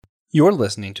You're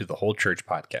listening to the Whole Church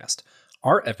Podcast.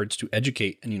 Our efforts to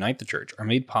educate and unite the church are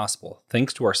made possible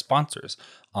thanks to our sponsors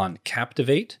on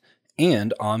Captivate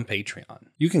and on Patreon.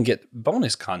 You can get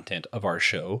bonus content of our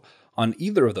show on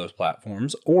either of those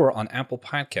platforms or on Apple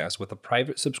Podcasts with a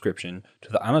private subscription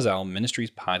to the Amazal Ministries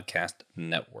Podcast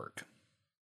Network.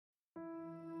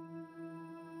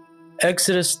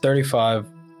 Exodus 35,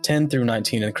 10 through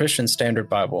 19 in the Christian Standard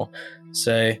Bible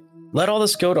say, "Let all the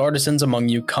skilled artisans among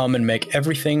you come and make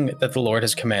everything that the Lord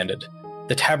has commanded.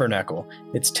 The tabernacle,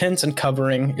 its tents and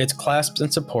covering, its clasps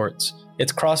and supports,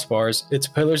 its crossbars, its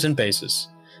pillars and bases,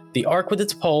 the ark with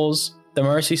its poles, the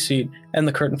mercy seat, and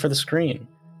the curtain for the screen,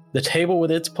 the table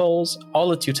with its poles,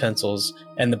 all its utensils,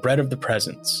 and the bread of the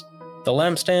presence, the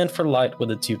lampstand for light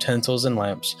with its utensils and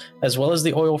lamps, as well as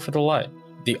the oil for the light,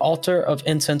 the altar of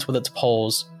incense with its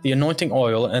poles, the anointing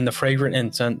oil and the fragrant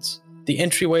incense, the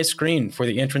entryway screen for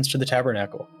the entrance to the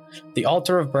tabernacle, the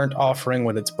altar of burnt offering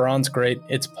with its bronze grate,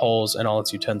 its poles, and all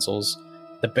its utensils,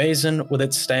 the basin with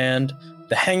its stand,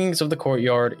 the hangings of the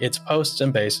courtyard, its posts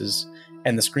and bases,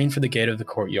 and the screen for the gate of the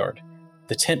courtyard,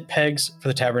 the tent pegs for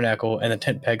the tabernacle and the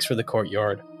tent pegs for the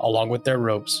courtyard, along with their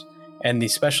ropes, and the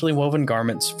specially woven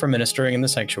garments for ministering in the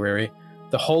sanctuary,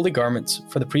 the holy garments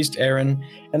for the priest Aaron,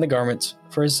 and the garments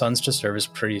for his sons to serve as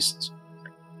priests."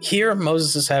 Here,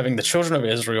 Moses is having the children of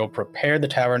Israel prepare the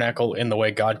tabernacle in the way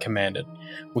God commanded.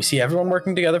 We see everyone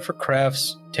working together for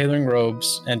crafts, tailoring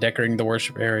robes, and decorating the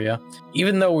worship area.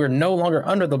 Even though we're no longer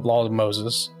under the law of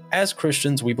Moses, as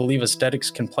Christians, we believe aesthetics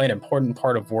can play an important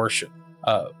part of worship.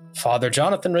 Father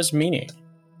Jonathan Resmini,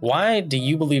 why do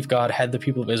you believe God had the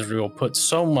people of Israel put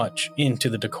so much into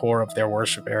the decor of their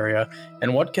worship area,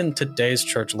 and what can today's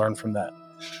church learn from that?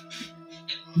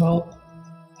 Well,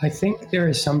 I think there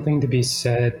is something to be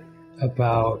said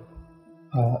about,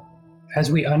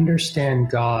 as we understand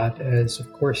God as,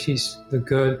 of course, he's the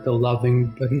good, the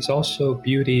loving, but he's also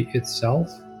beauty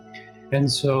itself.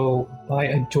 And so by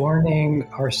adorning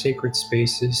our sacred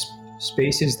spaces,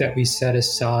 spaces that we set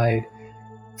aside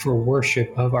for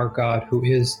worship of our God, who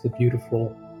is the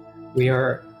beautiful, we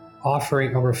are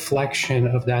offering a reflection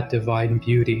of that divine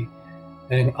beauty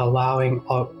and allowing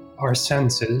our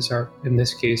senses, in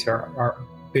this case, our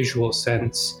visual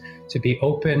sense, to be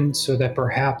open so that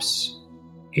perhaps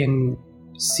in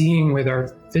seeing with our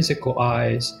physical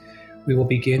eyes, we will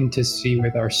begin to see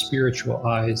with our spiritual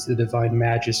eyes the divine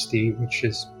majesty which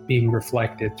is being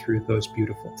reflected through those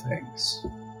beautiful things.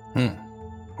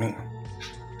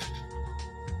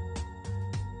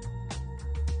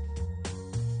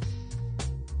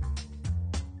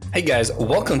 Hey guys,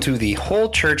 welcome to the Whole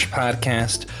Church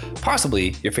Podcast,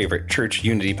 possibly your favorite church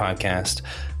unity podcast.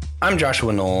 I'm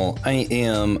Joshua Knoll. I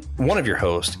am one of your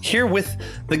hosts, here with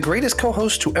the greatest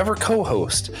co-host to ever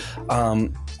co-host.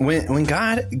 When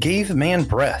God gave man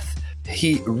breath,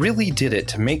 he really did it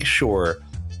to make sure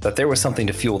that there was something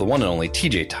to fuel the one and only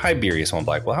TJ Tiberius on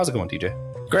Blackwell. How's it going, TJ?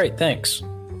 Great, thanks.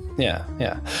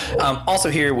 Yeah. Also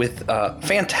here with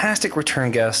fantastic return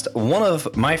guest, one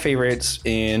of my favorites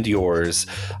and yours.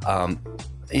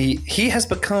 He has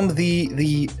become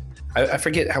the I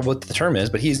forget what the term is,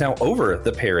 but he's now over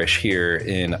the parish here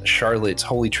in Charlotte's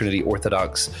Holy Trinity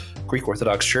Greek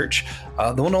Orthodox Church.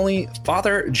 The one and only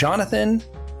Father Jonathan.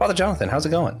 Father Jonathan, how's it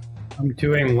going? I'm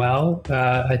doing well.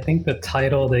 I think the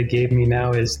title they gave me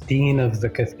now is Dean of the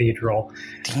Cathedral.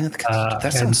 Dean of the Cathedral.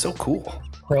 That sounds so cool.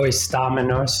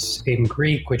 Proistamenos in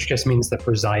Greek, which just means the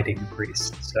presiding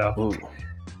priest. So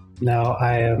now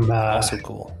I am also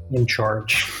cool in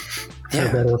charge. For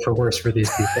better or for worse for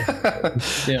these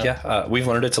people. We've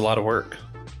learned it's a lot of work.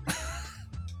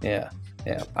 Yeah.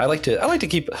 I like to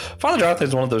keep Father Jonathan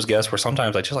is one of those guests where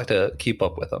sometimes I just like to keep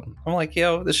up with him. I'm like,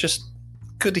 it's just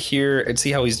good to hear and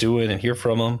see how he's doing and hear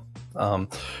from him.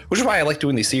 Which is why I like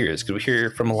doing these series, because we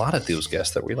hear from a lot of those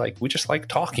guests that we just like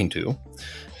talking to.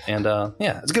 And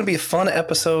it's going to be a fun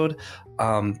episode.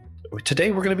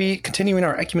 Today, we're going to be continuing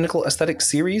our ecumenical aesthetic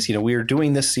series. We are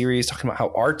doing this series talking about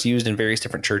how art's used in various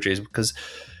different churches because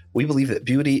we believe that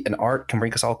beauty and art can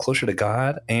bring us all closer to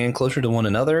God and closer to one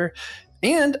another.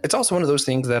 And it's also one of those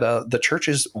things that the church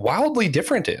is wildly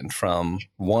different in from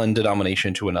one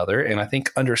denomination to another. And I think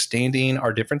understanding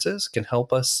our differences can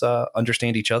help us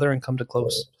understand each other and come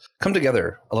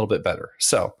together a little bit better.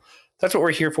 So that's what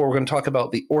we're here for. We're going to talk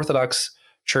about the Orthodox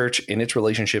Church and its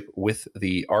relationship with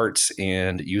the arts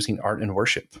and using art in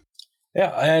worship. Yeah,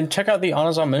 and check out the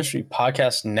Amazal Ministry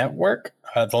Podcast Network.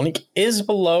 The link is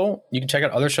below. You can check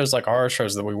out other shows like ours,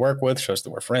 shows that we work with, shows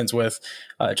that we're friends with.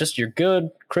 Just your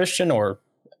good Christian or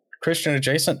Christian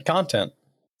adjacent content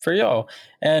for y'all.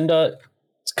 And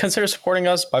consider supporting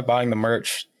us by buying the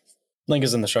merch. Link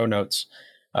is in the show notes.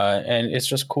 And it's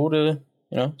just cool to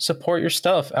support your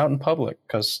stuff out in public,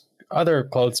 because other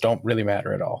clothes don't really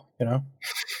matter at all,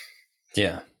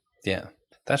 Yeah,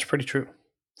 that's pretty true.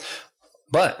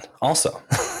 But also,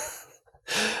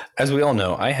 as we all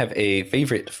know, I have a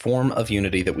favorite form of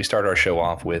unity that we start our show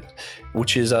off with,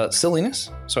 which is silliness.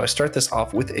 So I start this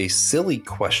off with a silly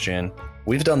question.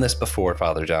 We've done this before,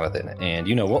 Father Jonathan, and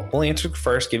we'll answer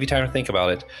first, give you time to think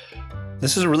about it.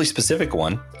 This is a really specific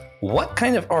one. What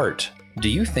kind of art do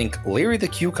you think Larry the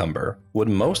Cucumber would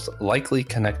most likely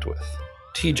connect with?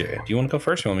 TJ, do you want to go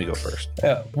first or you want me to go first?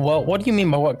 Yeah. Well, what do you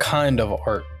mean by what kind of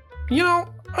art?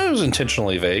 I was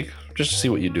intentionally vague, just to see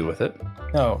what you do with it.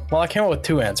 Oh, well, I came up with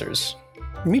 2 answers.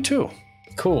 Me too.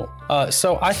 Cool.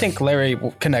 So I think Larry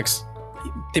connects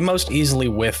the most easily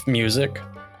with music,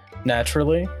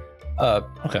 naturally.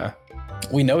 Okay.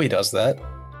 We know he does that.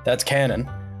 That's canon.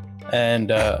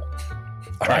 And I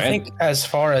think as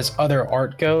far as other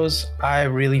art goes, I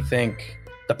really think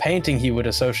the painting he would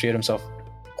associate himself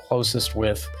closest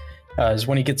with is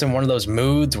when he gets in one of those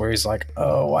moods where he's like,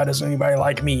 oh, why doesn't anybody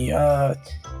like me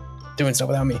doing stuff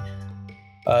without me?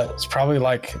 It's probably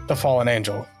like The Fallen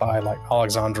Angel by like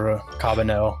Alexandra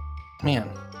Cabanel. Man.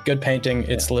 Good painting.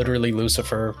 It's literally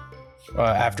Lucifer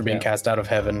after being cast out of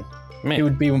heaven. Man. He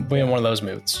would be in one of those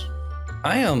moods.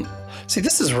 I am. See,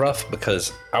 this is rough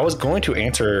because I was going to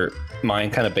answer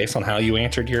mine kind of based on how you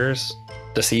answered yours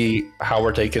to see how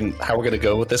we're going to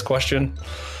go with this question.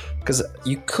 Because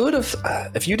you could have,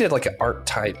 if you did like an art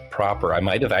type proper, I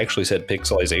might have actually said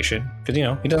pixelization because,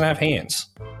 he doesn't have hands.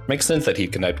 Makes sense that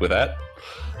he'd connect with that.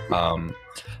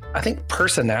 I think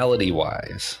personality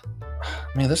wise,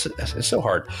 man, this is so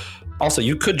hard. Also,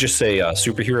 you could just say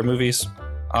superhero movies.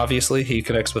 Obviously, he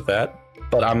connects with that.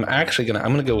 But I'm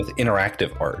gonna go with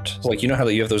interactive art. So, like, how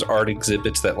you have those art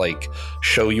exhibits that like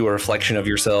show you a reflection of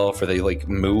yourself, or they like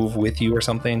move with you or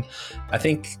something. I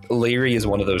think Larry is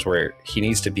one of those where he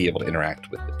needs to be able to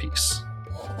interact with the piece.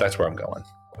 That's where I'm going.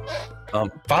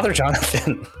 Father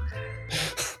Jonathan,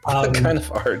 what kind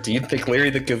of art do you think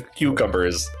Larry the Cucumber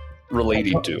is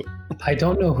relating to? I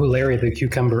don't know who Larry the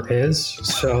Cucumber is,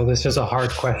 so this is a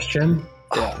hard question.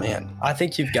 Oh man, I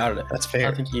think you've got it. That's fair.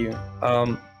 I think you.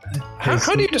 How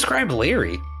do you describe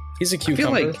Larry? He's a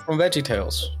cucumber from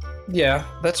VeggieTales. Yeah,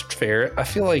 that's fair. I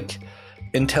feel like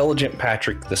intelligent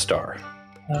Patrick the Star.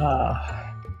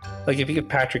 Like if you get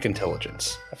Patrick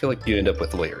intelligence, I feel like you end up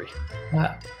with Larry.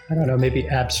 I don't know, maybe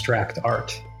abstract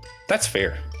art. That's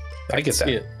fair. I get that.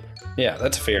 It. Yeah,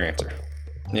 that's a fair answer.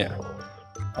 Yeah.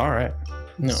 All right.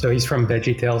 No. So he's from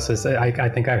VeggieTales. I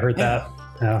think I heard that.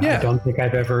 I don't think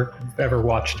I've ever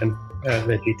watched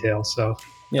VeggieTales. So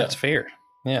that's fair.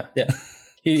 Yeah.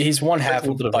 He's one half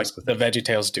of the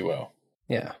VeggieTales duo.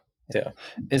 Yeah.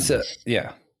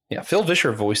 Phil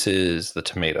Vischer voices the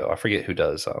tomato. I forget who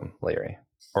does Larry,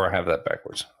 or I have that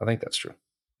backwards. I think that's true.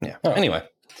 Yeah. Oh. Anyway.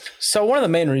 So one of the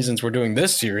main reasons we're doing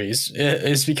this series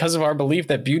is because of our belief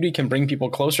that beauty can bring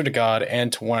people closer to God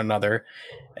and to one another.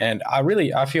 And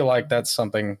I feel like that's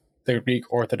something the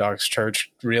Greek Orthodox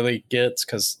Church really gets,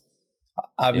 because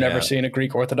I've never seen a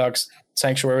Greek Orthodox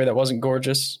sanctuary that wasn't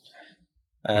gorgeous.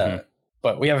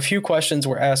 But we have a few questions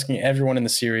we're asking everyone in the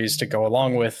series to go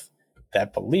along with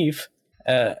that belief.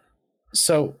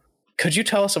 So could you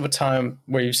tell us of a time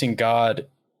where you've seen God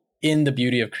in the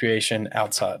beauty of creation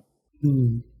outside?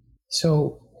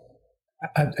 So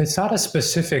it's not a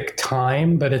specific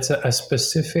time, but it's a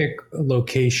specific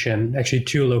location, actually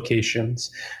 2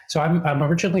 locations. So I'm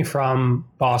originally from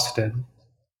Boston,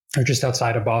 or just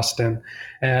outside of Boston,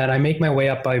 and I make my way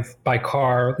up by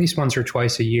car at least once or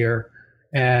twice a year.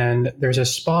 And there's a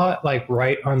spot like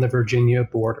right on the Virginia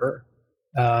border,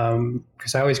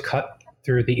 because I always cut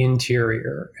through the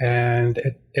interior, and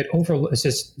it overlooks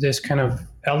this kind of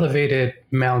elevated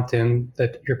mountain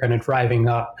that you're kind of driving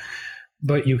up,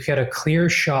 but you get a clear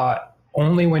shot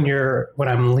only when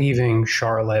I'm leaving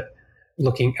Charlotte,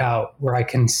 looking out, where I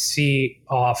can see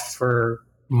off for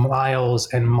miles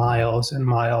and miles and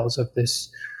miles of this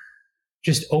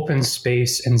just open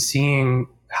space, and seeing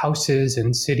houses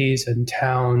and cities and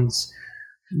towns.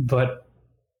 But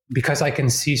because I can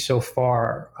see so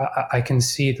far, I can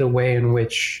see the way in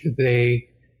which they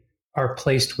are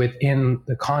placed within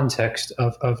the context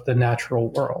of the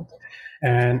natural world.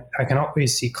 And I can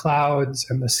always see clouds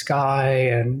and the sky,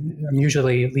 and I'm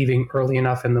usually leaving early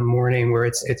enough in the morning where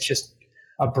it's just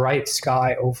a bright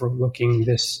sky overlooking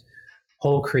this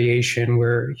whole creation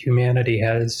where humanity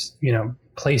has,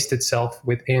 placed itself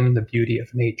within the beauty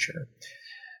of nature.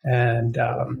 And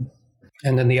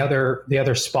then the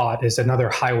other spot is another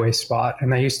highway spot.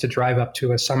 And I used to drive up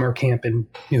to a summer camp in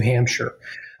New Hampshire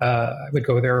I would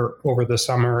go there over the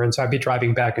summer, and so I'd be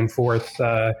driving back and forth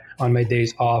on my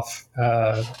days off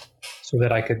so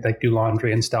that I could like do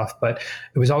laundry and stuff. But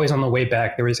it was always on the way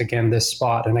back. There was again this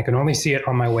spot, and I could only see it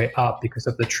on my way up because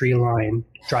of the tree line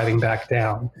driving back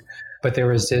down. But there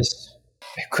was this.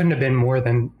 It couldn't have been more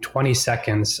than 20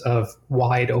 seconds of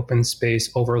wide open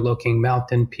space overlooking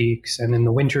mountain peaks. And in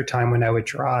the wintertime, when I would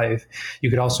drive, you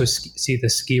could also see the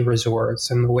ski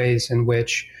resorts and the ways in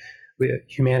which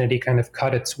humanity kind of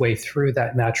cut its way through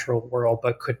that natural world,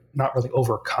 but could not really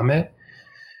overcome it.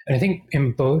 And I think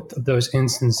in both of those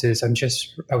instances,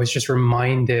 I was just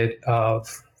reminded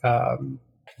of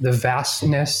the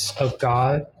vastness of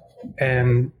God,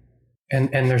 and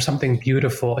there's something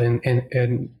beautiful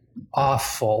in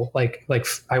awful, like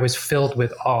I was filled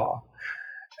with awe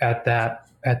at that,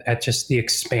 at just the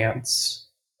expanse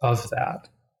of that,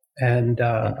 and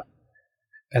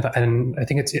I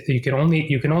think you can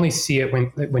only see it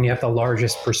when you have the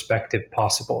largest perspective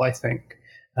possible. I think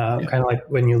kind of like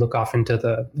when you look off into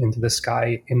the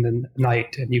sky in the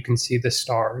night and you can see the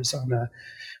stars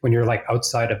when you're like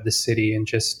outside of the city and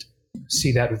just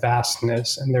see that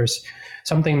vastness, and there's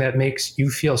something that makes you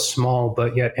feel small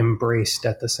but yet embraced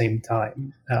at the same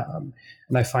time.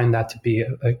 And I find that to be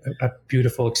a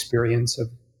beautiful experience of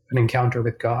an encounter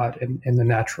with God in the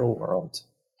natural world.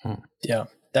 Yeah,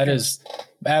 that is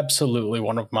absolutely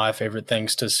one of my favorite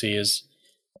things to see, is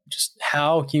just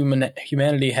how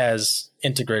humanity has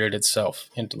integrated itself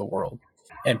into the world.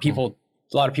 And a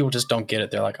lot of people just don't get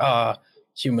it. They're like,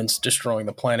 humans destroying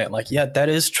the planet. Like, yeah, that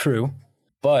is true.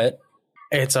 But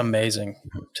it's amazing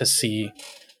to see,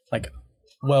 like,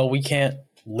 well, we can't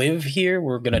live here.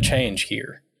 We're going to change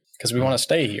here because we want to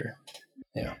stay here.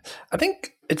 Yeah. I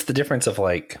think it's the difference of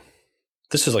like,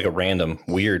 this is like a random,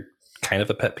 weird kind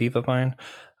of a pet peeve of mine,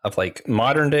 of like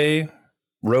modern day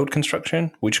road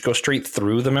construction, which go straight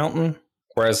through the mountain.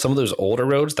 Whereas some of those older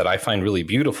roads that I find really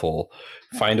beautiful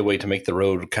find a way to make the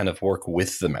road kind of work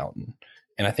with the mountain.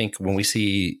 And I think when we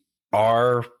see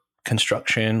our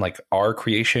construction, like our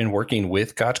creation working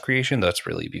with God's creation, that's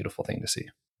really a beautiful thing to see.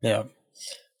 Yeah.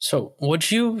 So would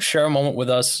you share a moment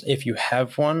with us, if you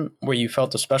have one, where you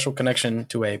felt a special connection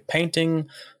to a painting,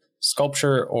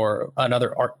 sculpture, or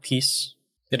another art piece?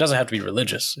 It doesn't have to be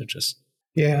religious. It just...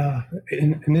 Yeah,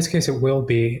 in this case, it will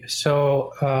be.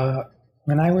 So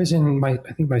when I was in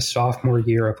my sophomore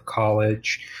year of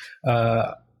college,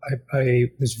 I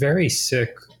was very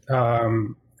sick.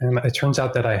 And it turns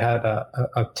out that I had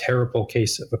a terrible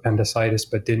case of appendicitis,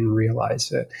 but didn't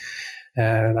realize it.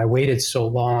 And I waited so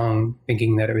long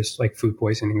thinking that it was like food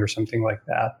poisoning or something like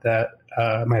that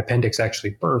my appendix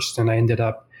actually burst, and I ended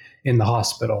up in the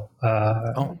hospital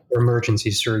for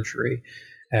emergency surgery.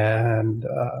 And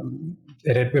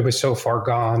it was so far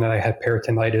gone, and I had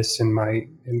peritonitis in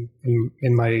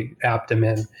my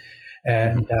abdomen,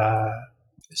 and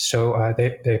so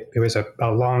it was a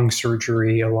long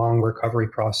surgery, a long recovery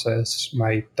process.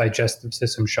 My digestive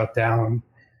system shut down.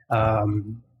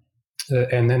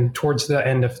 And then towards the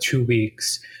end of 2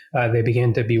 weeks, they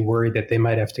began to be worried that they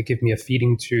might have to give me a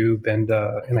feeding tube and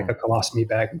like a colostomy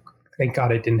bag. Thank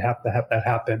God I didn't have to have that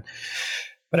happen.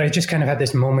 But I just kind of had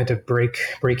this moment of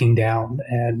breaking down.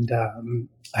 And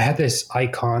I had this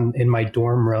icon in my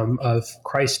dorm room of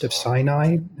Christ of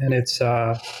Sinai. And it's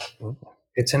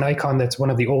an icon that's one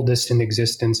of the oldest in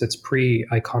existence. It's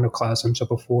pre-iconoclasm, so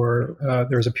before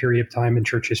there was a period of time in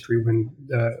church history when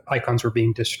icons were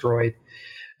being destroyed.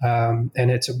 And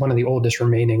it's one of the oldest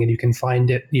remaining, and you can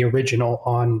find the original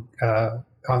on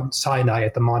Sinai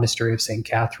at the monastery of St.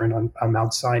 Catherine on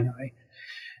Mount Sinai.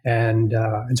 And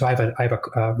so I have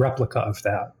a replica of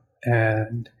that.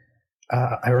 And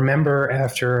I remember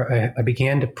after I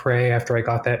began to pray after I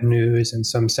got that news, and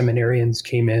some seminarians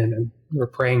came in and were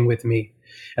praying with me.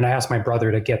 And I asked my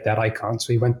brother to get that icon.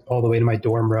 So he went all the way to my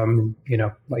dorm room,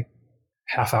 and, like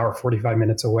half hour, 45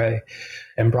 minutes away,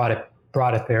 and brought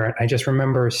it there. And I just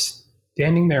remember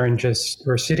standing there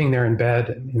or sitting there in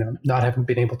bed, not having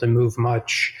been able to move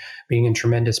much, being in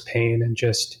tremendous pain, and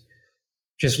just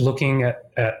looking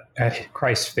at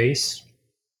Christ's face.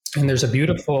 And there's the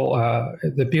beautiful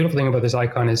thing about this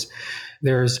icon is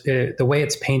the way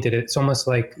it's painted. It's almost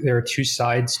like there are two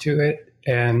sides to it.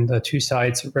 And the two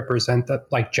sides represent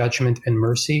like judgment and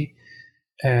mercy.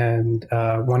 And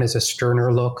one is a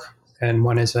sterner look, and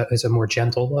one is a more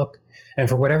gentle look. And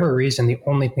for whatever reason, the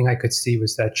only thing I could see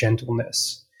was that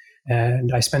gentleness.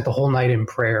 And I spent the whole night in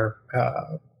prayer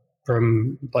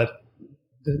when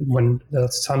the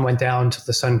sun went down till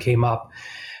the sun came up.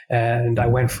 And I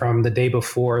went from the day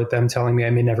before them telling me I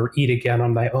may never eat again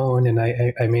on my own, and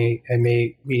I may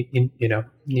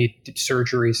need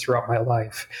surgeries throughout my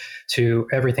life, to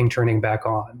everything turning back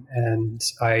on. And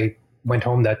I went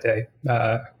home that day.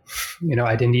 I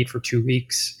didn't eat for 2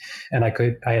 weeks, and I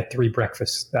had 3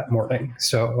 breakfasts that morning.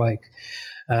 So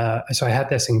so I had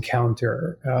this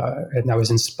encounter, and I was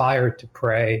inspired to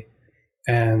pray,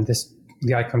 and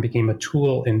the icon became a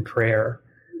tool in prayer.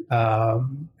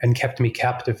 And kept me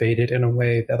captivated in a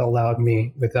way that allowed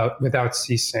me, without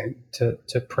ceasing, to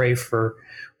pray for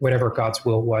whatever God's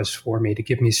will was for me, to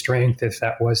give me strength if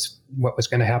that was what was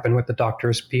going to happen with the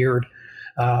doctor's beard,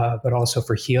 but also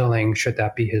for healing, should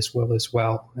that be His will as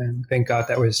well. And thank God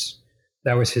that was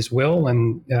His will.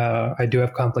 And I do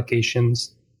have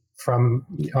complications from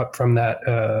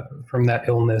that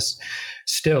illness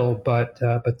still, but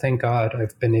thank God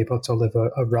I've been able to live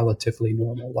a relatively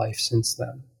normal life since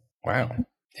then. Wow.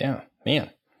 Yeah,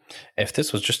 man. If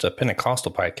this was just a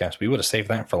Pentecostal podcast, we would have saved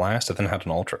that for last and then had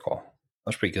an altar call.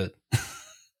 That's pretty good.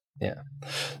 Yeah.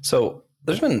 So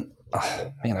there's been,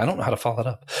 I don't know how to follow that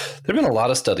up. There have been a lot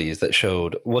of studies that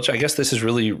showed, which I guess this is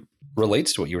really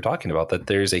relates to what you were talking about, that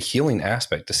there's a healing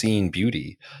aspect to seeing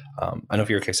beauty. I know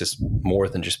for your case, it's more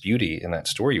than just beauty in that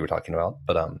story you were talking about,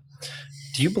 but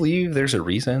do you believe there's a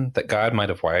reason that God might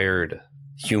have wired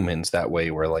humans that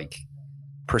way, where like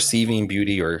perceiving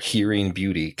beauty or hearing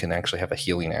beauty can actually have a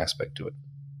healing aspect to it?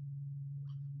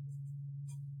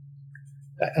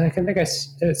 I think I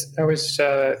was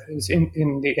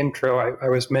in the intro. I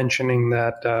was mentioning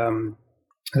that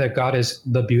God is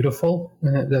the beautiful.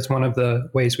 That's one of the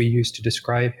ways we use to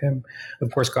describe Him.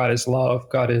 Of course, God is love.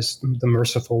 God is the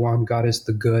merciful one. God is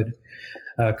the good,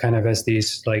 kind of as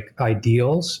these like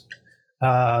ideals.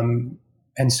 And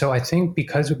so I think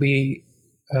because we,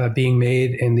 being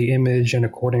made in the image and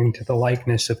according to the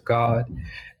likeness of God,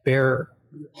 bear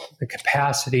the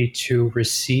capacity to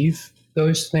receive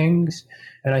those things.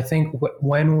 And I think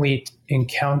when we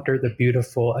encounter the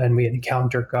beautiful and we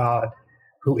encounter God,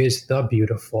 who is the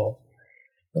beautiful,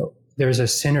 there's a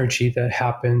synergy that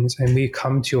happens, and we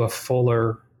come to a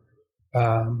fuller,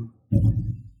 a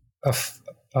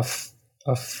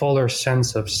fuller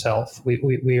sense of self.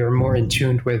 We are more in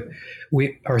tune with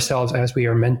ourselves as we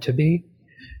are meant to be.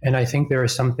 And I think there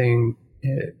is something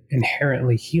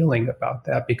inherently healing about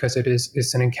that, because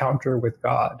it's an encounter with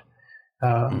God.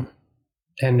 And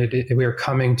we are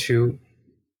coming to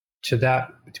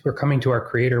that. We're coming to our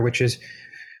Creator, which is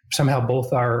somehow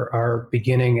both our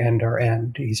beginning and our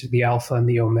end. He's the Alpha and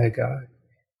the Omega.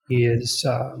 He is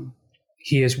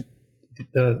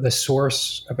the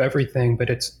source of everything, but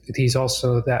he's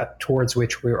also that towards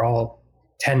which we're all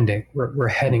tending. We're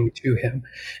heading to Him,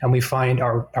 and we find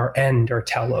our end, our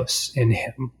telos, in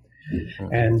Him.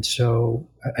 Mm-hmm. And so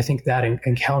I think that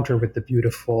encounter with the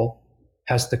beautiful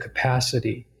has the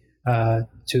capacity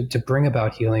to bring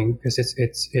about healing, because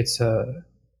it's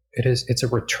a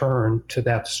return to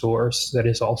that source that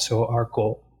is also our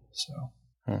goal. So,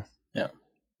 yeah,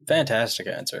 fantastic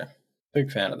answer.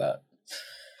 Big fan of that.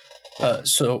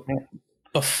 So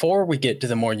before we get to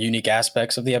the more unique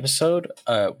aspects of the episode,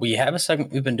 we have a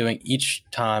segment we've been doing each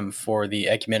time for the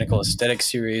Ecumenical Aesthetic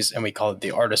series, and we call it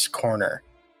the Artist Corner.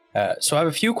 So I have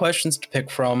a few questions to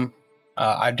pick from.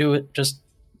 I do it just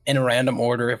in a random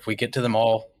order. If we get to them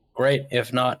all, great.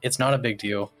 If not, it's not a big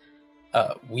deal.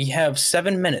 We have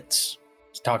 7 minutes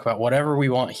to talk about whatever we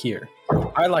want here.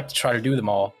 I like to try to do them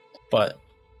all, but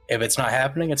if it's not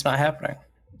happening, it's not happening.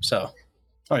 So,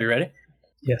 are you ready?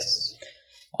 Yes.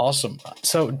 Awesome.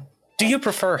 So, do you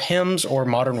prefer hymns or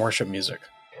modern worship music?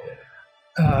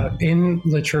 In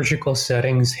liturgical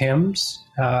settings, hymns.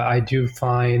 I do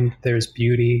find there's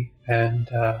beauty, and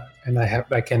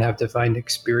I can have divine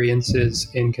experiences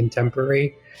in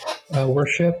contemporary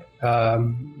worship.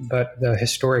 But the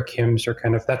historic hymns are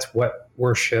that's what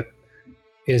worship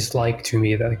is like to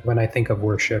me. That when I think of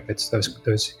worship, it's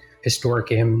those historic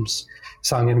hymns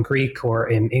sung in Greek or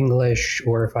in English,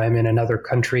 or if I'm in another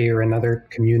country or another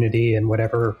community in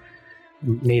whatever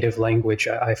native language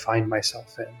I find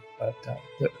myself in. But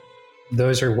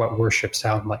those are what worship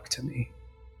sound like to me.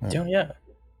 Yeah.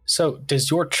 So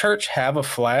does your church have a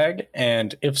flag?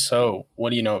 And if so, what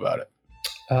do you know about it?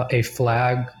 A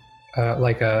flag,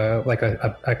 like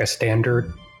a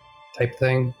standard type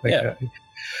thing?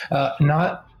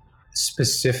 Not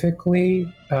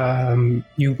specifically.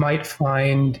 You might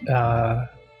find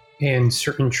in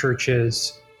certain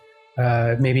churches,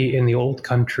 maybe in the old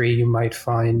country, you might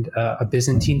find a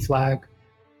Byzantine flag,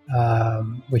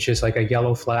 which is like a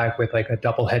yellow flag with like a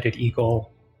double-headed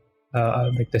eagle,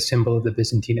 like the symbol of the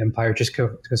Byzantine Empire, just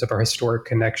because of our historic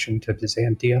connection to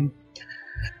Byzantium.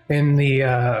 In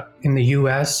the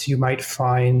U.S., you might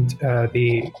find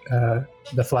the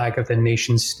flag of the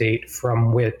nation state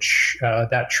from which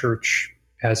that church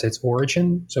has its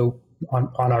origin. So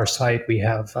on our site, we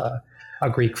have a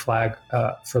Greek flag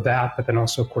for that, but then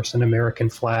also, of course, an American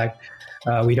flag.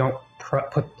 We don't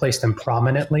place them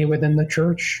prominently within the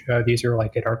church. These are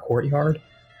like at our courtyard,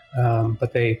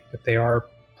 but they are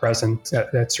present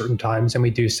at certain times, and we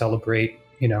do celebrate,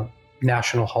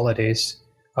 national holidays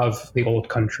of the old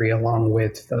country along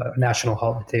with national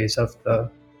holidays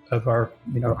of our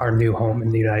our new home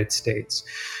in the United States.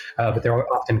 But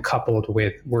they're often coupled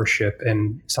with worship,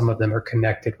 and some of them are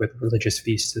connected with religious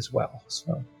feasts as well.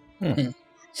 So.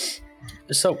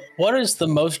 So, what is the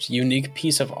most unique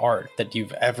piece of art that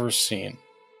you've ever seen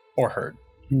or heard?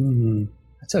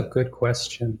 That's a good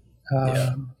question.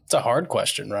 It's a hard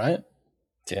question, right?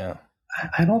 Yeah.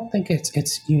 I don't think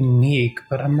it's unique,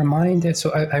 but I'm reminded.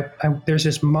 So there's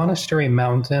this monastery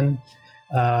mountain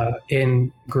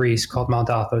in Greece called Mount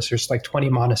Athos. There's like 20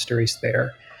 monasteries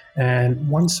there. And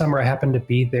one summer I happened to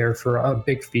be there for a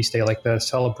big feast day, like the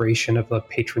celebration of the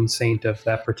patron saint of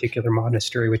that particular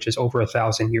monastery, which is over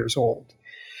 1,000 years old.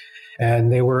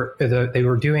 And they were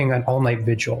doing an all-night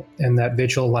vigil, and that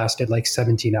vigil lasted like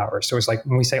 17 hours. So it was like,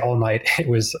 when we say all night, it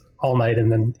was all night and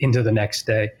then into the next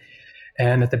day.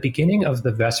 And at the beginning of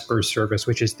the Vespers service,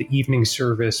 which is the evening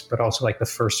service, but also like the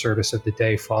first service of the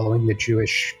day following the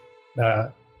Jewish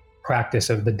practice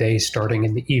of the day starting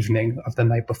in the evening of the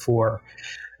night before,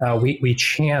 we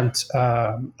chant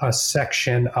a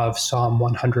section of Psalm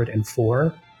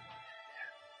 104.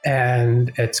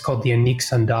 And it's called the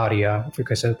Anixa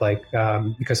because of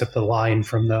the line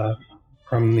from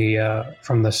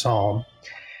the psalm,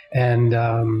 and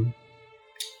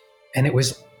it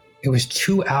was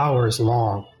 2 hours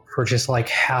long for just like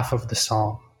half of the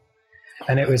song,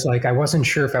 and it was like I wasn't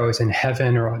sure if I was in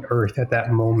heaven or on earth at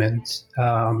that moment,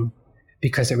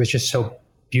 because it was just so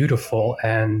beautiful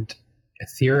and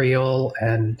ethereal,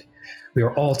 and we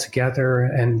were all together,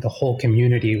 and the whole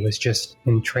community was just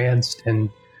entranced and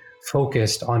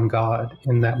focused on God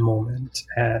in that moment.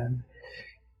 And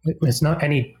it's not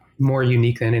any more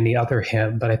unique than any other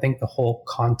hymn, but I think the whole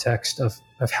context of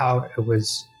how it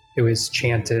was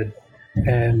chanted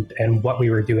and what we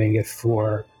were doing it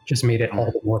for just made it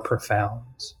all the more profound.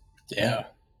 Yeah,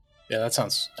 that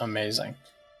sounds amazing.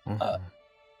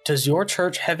 Does your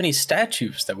church have any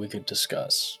statues that we could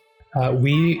discuss?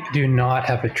 We do not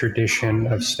have a tradition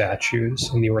of statues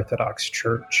in the Orthodox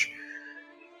Church.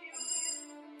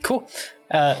 Cool.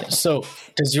 So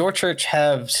does your church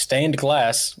have stained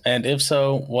glass? And if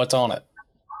so, what's on it?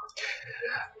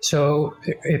 So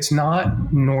it's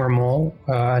not normal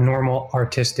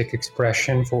artistic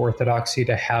expression for Orthodoxy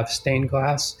to have stained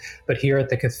glass. But here at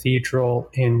the cathedral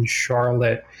in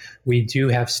Charlotte, we do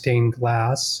have stained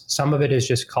glass. Some of it is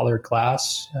just colored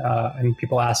glass. And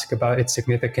people ask about its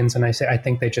significance. And I say, I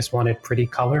think they just wanted pretty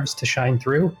colors to shine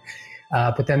through.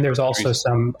 But then there's also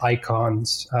some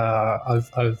icons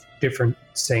of different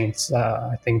saints.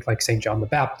 I think like St. John the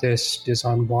Baptist is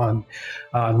on one.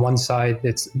 On one side,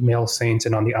 it's male saints,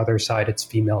 and on the other side, it's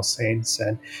female saints.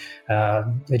 And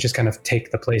they just kind of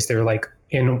take the place. They're like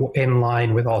in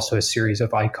line with also a series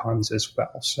of icons as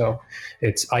well. So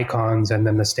it's icons and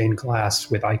then the stained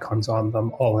glass with icons on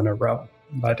them all in a row.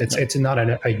 But it's not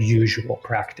a usual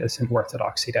practice in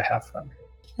Orthodoxy to have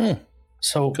them.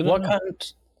 So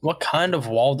what kind of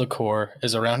wall decor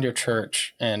is around your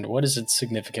church, and what is its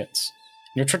significance?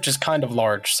 Your church is kind of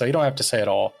large, so you don't have to say it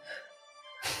all.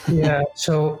 Yeah,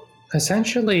 so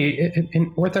essentially,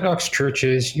 in Orthodox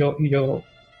churches, you'll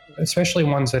especially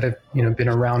ones that have been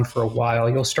around for a while,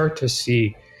 you'll start to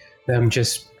see them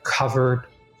just covered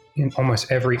in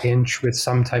almost every inch with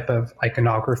some type of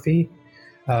iconography,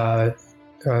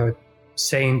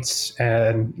 saints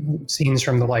and scenes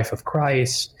from the life of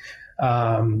Christ.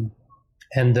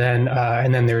 And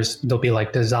then there'll be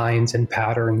like designs and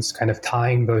patterns kind of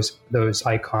tying those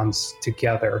icons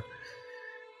together.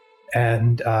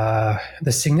 And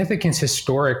the significance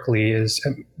historically is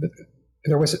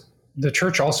the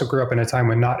church also grew up in a time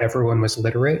when not everyone was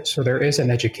literate. So there is an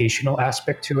educational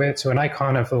aspect to it. So an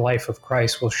icon of the life of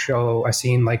Christ will show a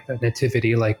scene like the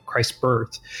Nativity, like Christ's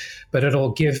birth, but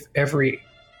it'll give every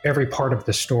part of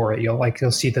the story.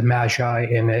 You'll see the Magi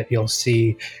in it. You'll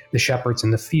see the shepherds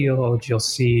in the field. You'll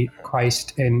see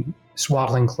Christ in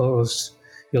swaddling clothes.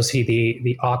 You'll see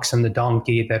the ox and the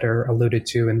donkey that are alluded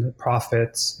to in the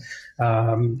prophets.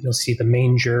 You'll see the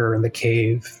manger and the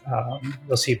cave.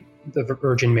 You'll see the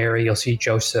Virgin Mary. You'll see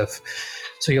Joseph.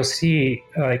 So you'll see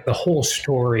like the whole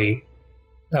story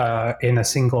in a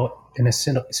single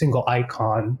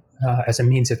icon as a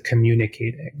means of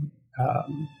communicating.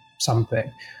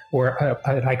 something, or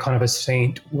an icon of a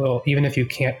saint will, even if you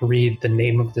can't read the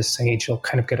name of the saint, you'll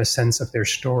kind of get a sense of their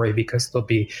story, because there'll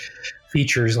be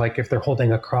features like if they're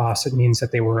holding a cross, it means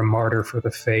that they were a martyr for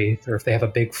the faith, or if they have a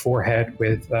big forehead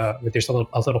with there's a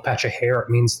little patch of hair, it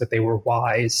means that they were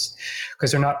wise,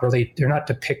 because they're not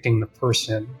depicting the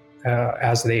person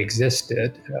as they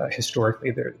existed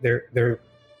historically. They're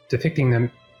depicting them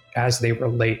as they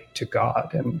relate to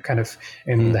God and kind of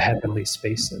in the heavenly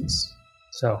spaces.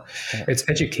 So it's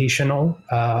educational,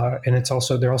 and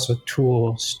they're also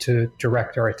tools to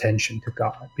direct our attention to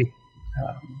God.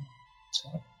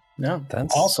 No,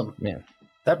 That's awesome. Man,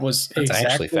 That was That's actually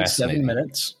exactly 7 fascinating.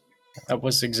 minutes. That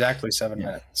was exactly 7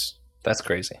 minutes. that's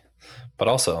crazy. But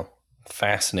also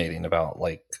fascinating about,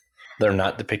 like, they're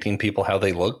not depicting people how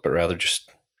they look, but rather just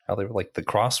how they were, like, the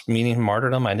cross meaning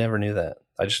martyrdom. I never knew that.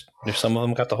 I just knew some of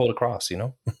them got to hold a cross, you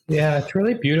know? Yeah, it's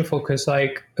really beautiful because,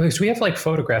 we have like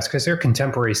photographs, because they're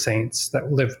contemporary saints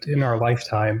that lived in our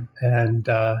lifetime, and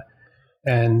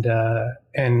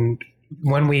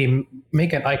when we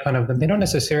make an icon of them, they don't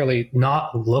necessarily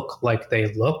not look like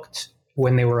they looked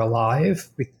when they were alive,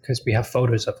 because we have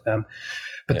photos of them.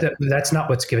 But that's not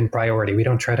what's given priority. We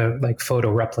don't try to like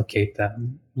photo replicate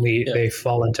them. They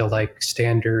fall into like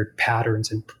standard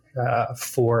patterns, and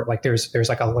for like there's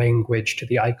like a language to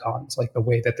the icons, like the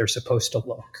way that they're supposed to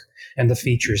look and the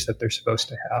features that they're supposed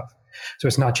to have. So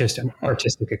it's not just an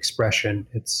artistic expression.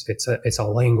 It's a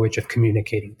language of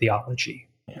communicating theology.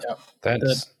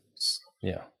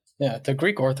 Yeah. The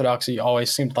Greek Orthodoxy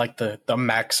always seemed like the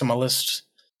maximalist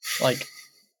like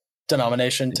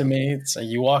denomination to me. So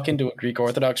you walk into a Greek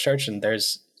Orthodox church and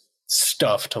there's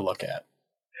stuff to look at.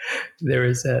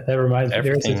 There's this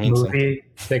movie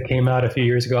that came out a few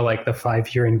years ago, like The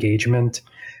 5-Year Engagement.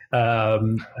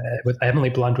 With Emily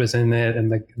Blunt was in it,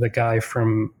 and the guy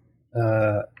from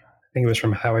I think it was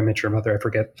from How I Met Your Mother. I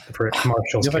forget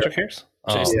Marshall's character.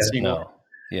 Jason Segel.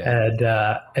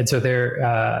 Yeah. And so they're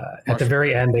at the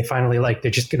very end, they finally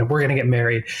we're gonna get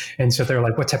married, and so they're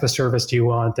like, what type of service do you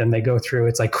want? And they go through,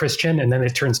 it's like Christian, and then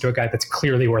it turns to a guy that's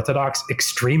clearly Orthodox,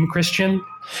 extreme Christian.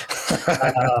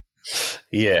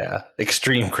 Yeah,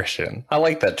 extreme Christian. I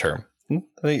like that term. I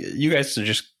think you guys should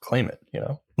just claim it, you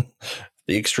know?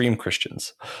 The extreme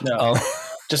Christians. No,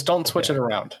 just don't switch it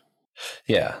around.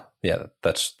 Yeah,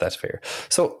 that's fair.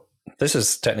 So this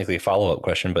is technically a follow-up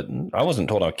question, but I wasn't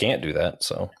told I can't do that.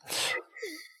 So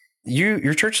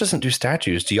your church doesn't do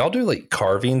statues. Do y'all do like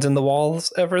carvings in the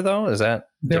walls ever though? Is that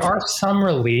there are some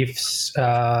reliefs?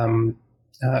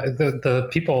 The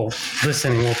people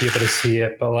listening won't be able to see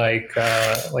it, but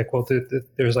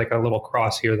there's like a little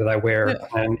cross here that I wear,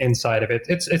 and inside of it,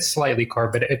 it's slightly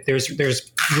carved, but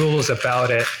there's rules about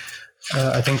it.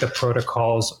 I think the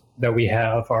protocols that we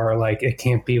have are like it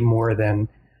can't be more than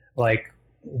like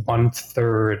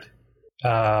 1/3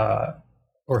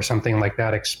 or something like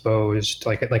that exposed.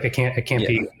 Like it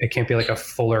can't be like a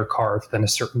fuller carve than a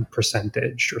certain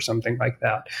percentage or something like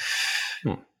that.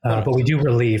 But we do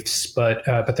reliefs, but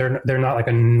they're not like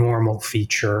a normal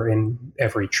feature in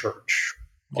every church.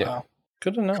 Wow. Yeah,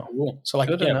 good to know. Cool. So like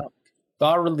there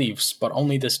are reliefs, but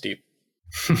only this deep.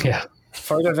 Yeah.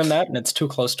 Further than that, and it's too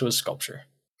close to a sculpture.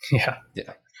 Yeah.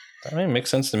 I mean, it makes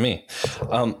sense to me.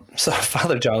 So,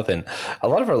 Father Jonathan, a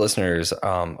lot of our listeners,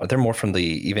 they're more from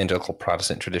the evangelical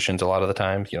Protestant traditions a lot of the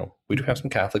time. You know, we do have some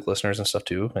Catholic listeners and stuff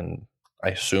too, and I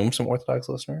assume some Orthodox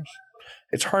listeners.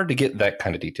 It's hard to get that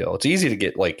kind of detail. It's easy to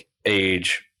get like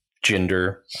age,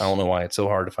 gender. I don't know why it's so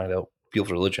hard to find out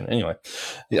people's religion. Anyway,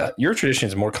 yeah, your tradition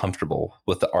is more comfortable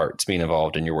with the arts being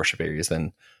involved in your worship areas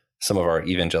than some of our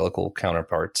evangelical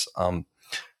counterparts.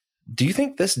 Do you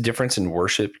think this difference in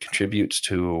worship contributes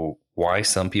to why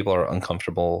some people are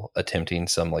uncomfortable attempting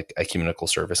some like ecumenical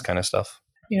service kind of stuff?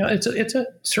 You know, it's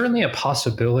certainly a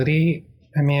possibility.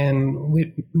 I mean,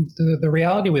 the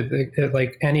reality with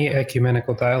like any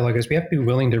ecumenical dialogue is we have to be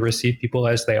willing to receive people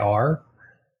as they are.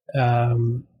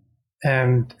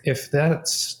 And if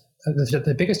that's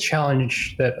the biggest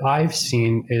challenge that I've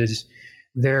seen is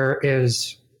there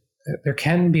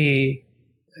can be,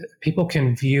 people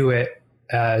can view it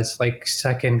as like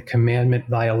second commandment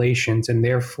violations and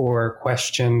therefore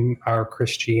question our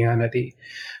Christianity,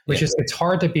 which is, it's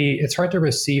hard to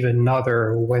receive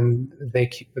another when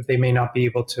they may not be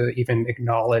able to even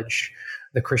acknowledge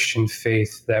the Christian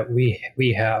faith that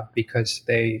we have because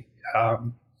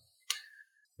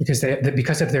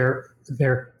of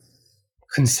their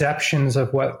conceptions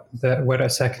of what a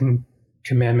second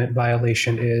commandment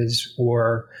violation is,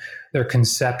 or their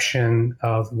conception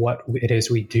of what it is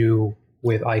we do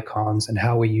with icons and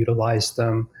how we utilize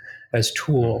them as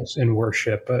tools in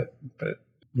worship, but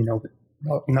you know,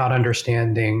 not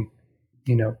understanding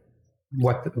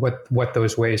what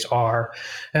those ways are,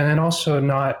 and then also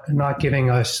not giving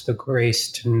us the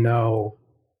grace to know,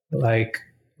 like,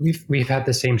 we've had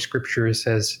the same scriptures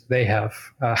as they have,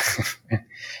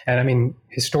 and I mean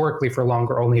historically for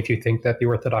longer, only if you think that the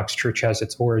Orthodox Church has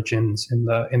its origins in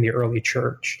the early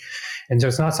church, and so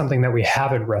it's not something that we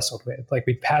haven't wrestled with. Like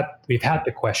we've had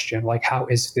to question, like, how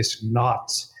is this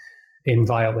not in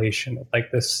violation of like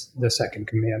the second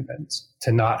commandment,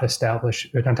 to not establish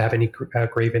or not to have any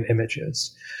graven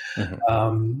images.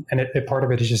 And part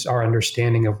of it is just our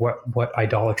understanding of what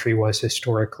idolatry was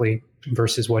historically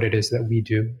versus what it is that we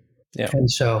do. Yeah.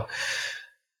 And so,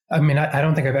 I mean, I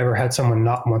don't think I've ever had someone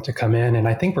not want to come in, and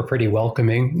I think we're pretty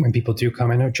welcoming when people do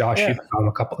come. I know Josh, you've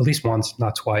come at least once,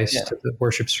 not twice, to the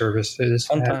worship services.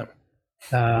 Fun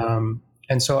time.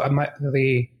 And so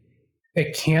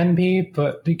it can be,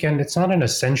 but again, it's not an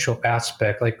essential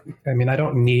aspect. Like, I mean, I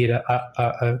don't need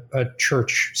a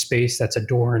church space that's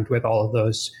adorned with all of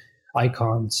those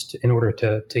icons in order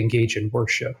to engage in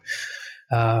worship.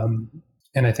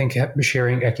 And I think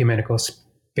sharing ecumenical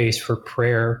space for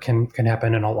prayer can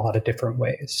happen in a lot of different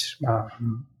ways.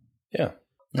 Yeah.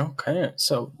 Okay.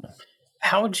 So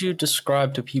how would you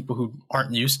describe to people who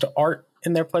aren't used to art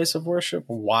in their place of worship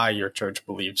why your church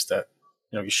believes that,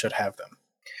 you should have them?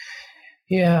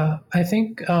 Yeah, I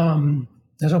think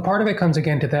so. Part of it comes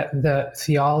again to the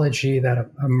theology that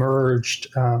emerged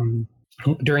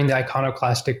during the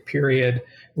iconoclastic period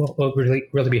will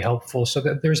really be helpful. So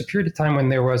that there's a period of time when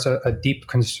there was a deep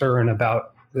concern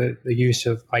about the use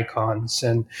of icons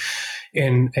and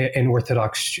in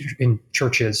Orthodox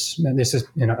churches. And this is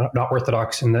not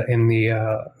Orthodox in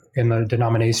the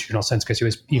denominational sense, because it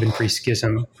was even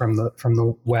pre-schism from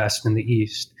the West and the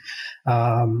East.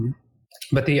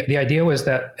 But the idea was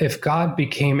that if God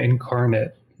became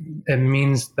incarnate, it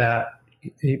means that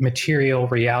material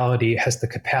reality has the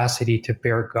capacity to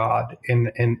bear God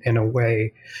in a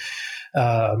way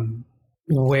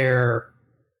where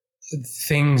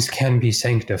things can be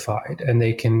sanctified and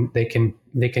they can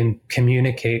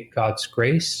communicate God's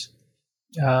grace.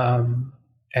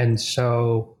 And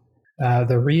so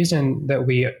the reason that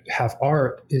we have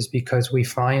art is because we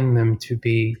find them to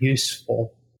be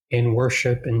useful in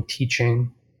worship and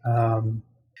teaching. And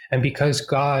because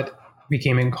God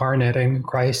became incarnate and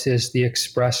Christ is the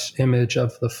express image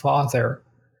of the Father,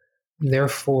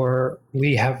 therefore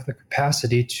we have the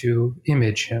capacity to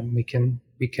image him. We can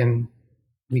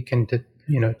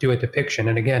do a depiction.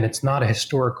 And again, it's not a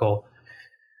historical,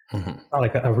 not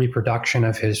like a reproduction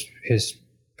of his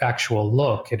actual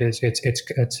look.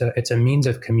 It's a means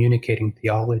of communicating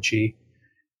theology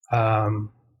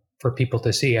for people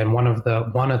to see. And one of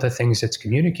the things it's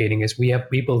communicating is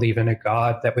we believe in a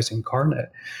God that was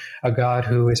incarnate, a God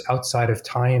who is outside of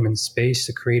time and space,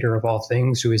 the creator of all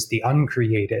things, who is the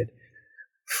uncreated,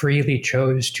 freely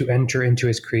chose to enter into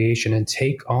his creation and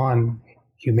take on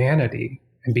humanity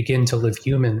and begin to live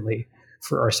humanly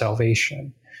for our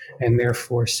salvation, and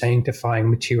therefore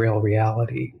sanctifying material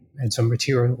reality. And so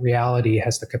material reality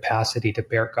has the capacity to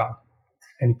bear God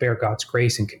and bear God's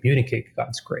grace and communicate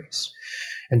God's grace.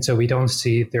 And so we don't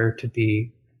see there to be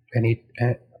any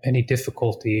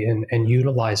difficulty in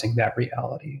utilizing that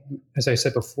reality. As I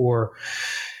said before,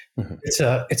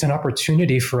 it's an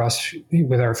opportunity for us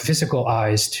with our physical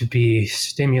eyes to be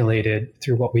stimulated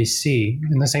through what we see.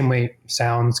 In the same way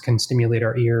sounds can stimulate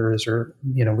our ears, or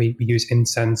we use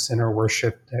incense in our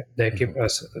worship that give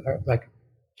us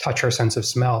touch our sense of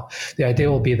smell. The idea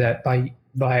will be that by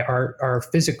our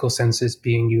physical senses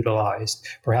being utilized,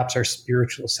 perhaps our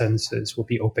spiritual senses will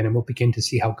be open, and we'll begin to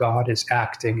see how God is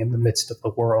acting in the midst of the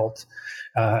world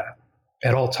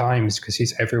at all times, because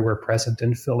he's everywhere present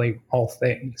and filling all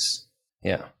things.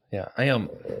 Yeah. I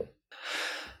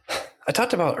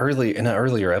talked about in an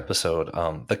earlier episode,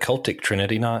 the Celtic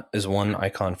Trinity knot is one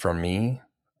icon for me.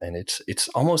 And it's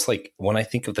almost like when I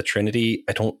think of the Trinity,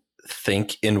 I don't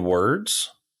think in words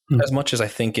as much as I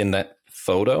think in that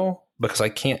photo, because I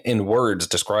can't in words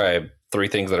describe three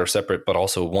things that are separate, but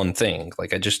also one thing.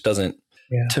 Like, it just doesn't,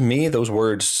 to me, those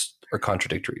words are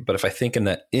contradictory. But if I think in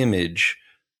that image,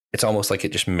 it's almost like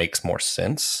it just makes more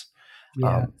sense.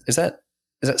 Yeah. Is that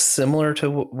similar to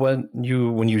when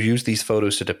you use these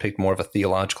photos to depict more of a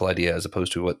theological idea as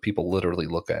opposed to what people literally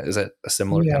look at? Is that a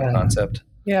similar kind of concept?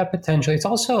 Yeah, potentially. It's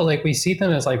also like we see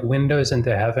them as like windows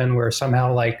into heaven, where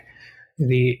somehow like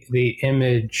the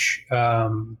image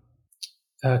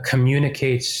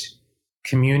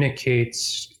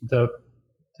communicates the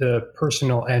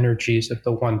personal energies of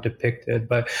the one depicted.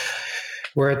 But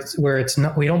where it's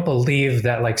not, we don't believe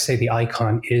that, like, say the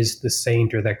icon is the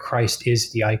saint or that Christ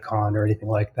is the icon or anything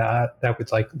like that. That would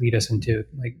like lead us into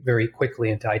like very quickly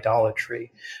into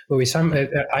idolatry. But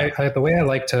the way I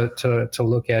like to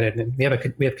look at it, and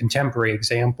we have contemporary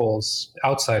examples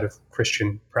outside of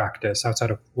Christian practice,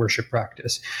 outside of worship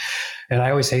practice, and I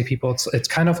always say to people, it's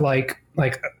kind of like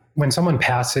when someone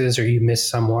passes or you miss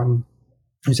someone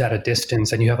who's at a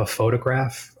distance and you have a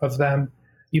photograph of them.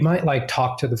 You might like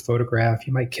talk to the photograph,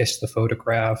 you might kiss the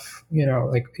photograph,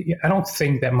 like I don't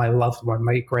think that my loved one,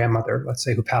 my grandmother, let's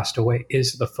say, who passed away,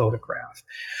 is the photograph.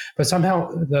 But somehow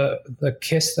the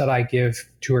kiss that I give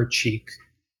to her cheek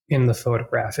in the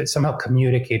photograph is somehow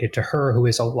communicated to her who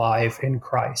is alive in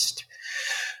Christ,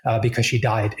 because she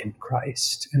died in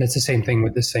Christ. And it's the same thing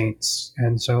with the saints.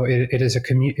 And so it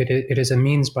is a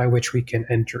means by which we can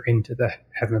enter into the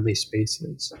heavenly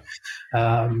spaces.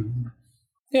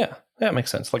 Yeah, that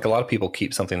makes sense. Like a lot of people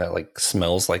keep something that like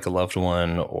smells like a loved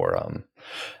one, or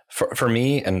for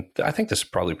me, and I think this is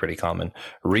probably pretty common,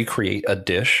 recreate a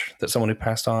dish that someone who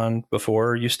passed on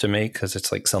before used to make, because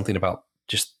it's like something about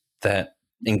just that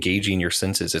engaging your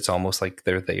senses. It's almost like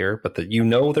they're there, but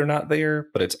they're not there,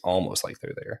 but it's almost like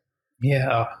they're there.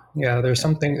 Yeah. There's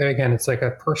something, again, it's like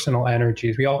a personal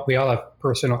energies. We all have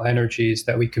personal energies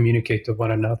that we communicate to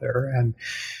one another, and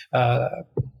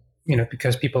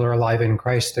because people are alive in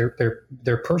Christ,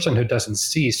 their personhood doesn't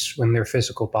cease when their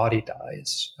physical body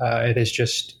dies. It is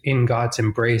just in God's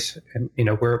embrace. And,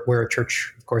 we're a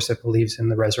church, of course, that believes in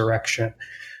the resurrection,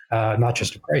 not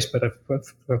just of Christ, but of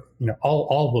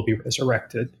all will be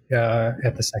resurrected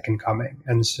at the second coming.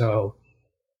 And so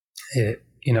it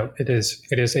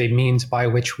is a means by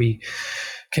which we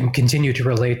can continue to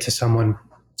relate to someone's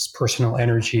personal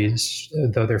energies,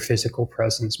 though their physical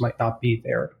presence might not be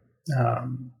there.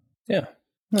 Yeah.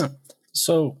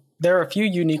 So there are a few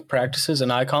unique practices and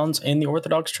icons in the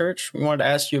Orthodox Church we wanted to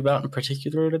ask you about in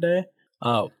particular today.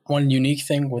 One unique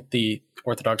thing with the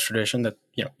Orthodox tradition, that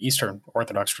Eastern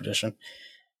Orthodox tradition,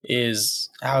 is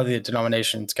how the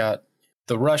denomination's got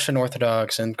the Russian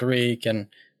Orthodox and Greek and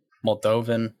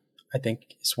Moldovan, I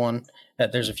think is one.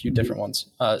 There's a few different ones.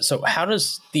 So how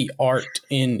does the art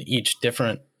in each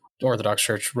different Orthodox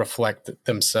Church reflect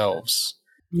themselves?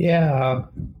 Yeah.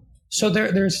 So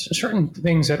there's certain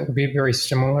things that will be very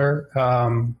similar,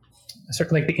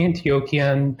 certainly like the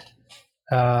Antiochian,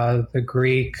 the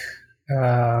Greek,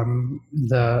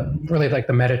 really like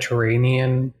the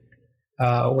Mediterranean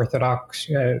Orthodox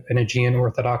and Aegean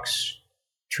Orthodox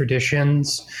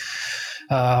traditions.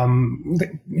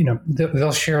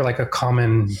 They'll share like a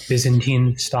common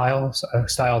Byzantine style, a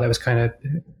style that was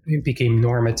became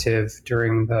normative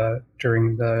during the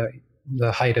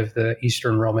height of the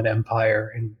Eastern Roman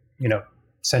Empire, and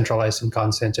centralized in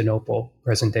Constantinople,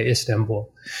 present day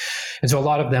Istanbul. And so a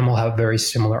lot of them will have very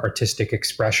similar artistic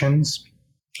expressions.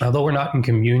 Although we're not in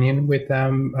communion with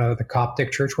them, the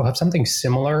Coptic Church will have something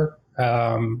similar,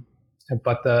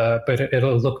 but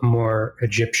it'll look more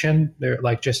Egyptian. They're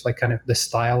just kind of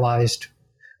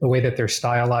the way that they're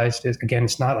stylized is, again,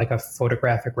 it's not like a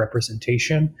photographic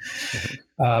representation,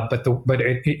 but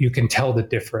you can tell the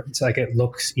difference. Like it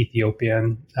looks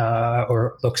Ethiopian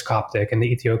or looks Coptic, and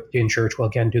the Ethiopian church will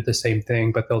again do the same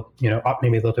thing, but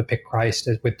maybe they'll depict Christ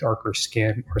with darker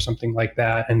skin or something like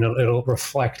that, and it'll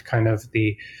reflect kind of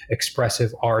the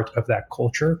expressive art of that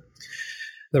culture.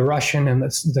 The Russian and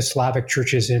the Slavic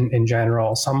churches in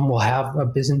general, some will have a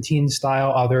Byzantine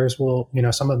style. Others will,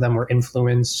 some of them were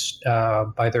influenced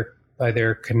by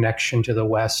their connection to the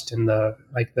West in the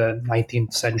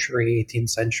 19th century, 18th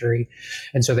century,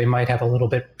 and so they might have a little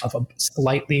bit of a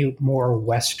slightly more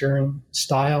Western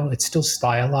style. It's still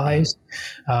stylized,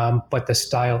 but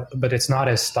it's not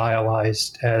as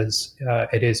stylized as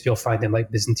it is. You'll find in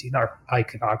like Byzantine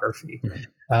iconography. Mm-hmm.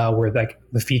 Where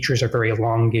the features are very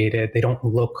elongated. They don't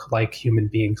look like human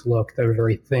beings look. They're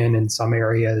very thin in some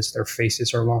areas. Their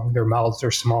faces are long. Their mouths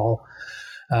are small.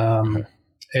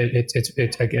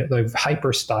 It's again like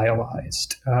hyper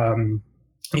stylized.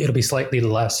 It'll be slightly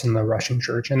less in the Russian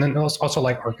church, and then also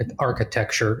like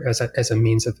architecture as a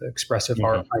means of expressive mm-hmm.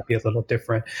 art might be a little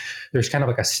different. There's kind of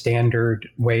like a standard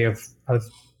way of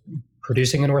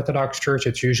producing an Orthodox church.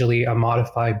 It's usually a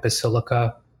modified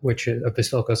basilica, which a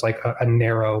basilica is like a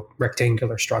narrow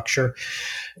rectangular structure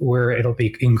where it'll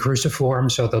be in cruciform.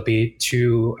 So there'll be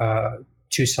two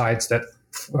sides that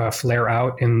flare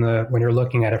out when you're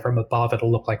looking at it from above,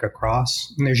 it'll look like a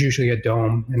cross. And there's usually a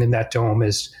dome. And in that dome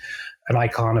is an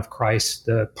icon of Christ,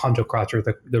 the Pantocrator,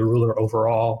 the ruler over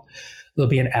all. There'll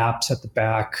be an apse at the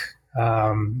back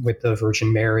with the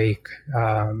Virgin Mary,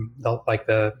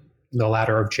 the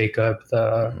ladder of Jacob,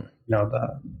 the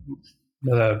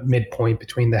the midpoint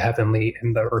between the heavenly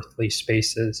and the earthly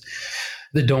spaces.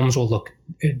 The domes will look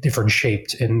different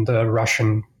shaped in the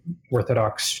Russian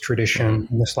Orthodox tradition,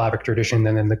 in the Slavic tradition,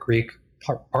 than in the Greek.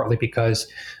 Partly because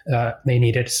they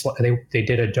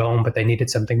did a dome, but they needed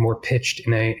something more pitched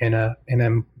in a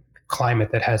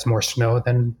climate that has more snow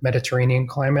than Mediterranean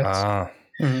climates.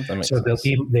 So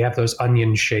they have those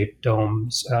onion-shaped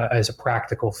domes as a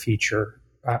practical feature.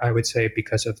 I would say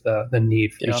because of the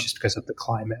need, just because of the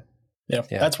climate. Yeah,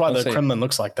 that's why the Kremlin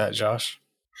looks like that, Josh.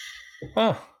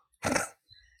 Oh,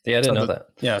 yeah, I didn't know that.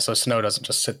 Yeah, so snow doesn't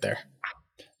just sit there.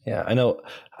 Yeah, I know.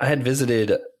 I had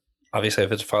visited. Obviously, I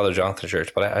visited Father Jonathan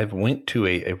Church, but I went to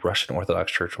a Russian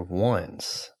Orthodox church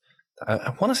once.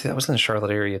 I want to say that was in the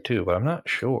Charlotte area too, but I'm not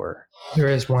sure. There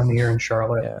is one here in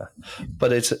Charlotte. Yeah,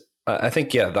 but it's. I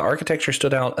think the architecture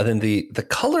stood out, and then the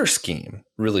color scheme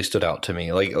really stood out to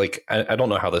me. Like I don't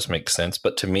know how this makes sense,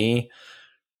 but to me,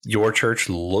 your church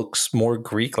looks more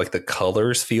Greek. Like the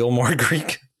colors feel more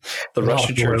Greek. The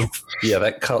Russian church,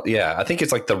 I think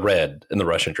it's like the red in the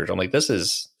Russian church. I'm like, this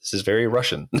is very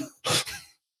Russian.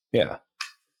 Yeah.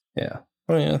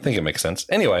 I mean, I think it makes sense.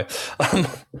 Anyway,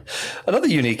 another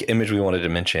unique image we wanted to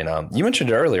mention. You mentioned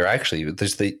it earlier, actually.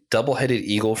 There's the double-headed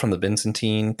eagle from the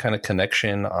Byzantine kind of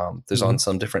connection. There's on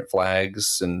some different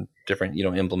flags and different,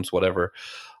 emblems, whatever.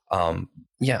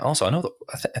 Also, I know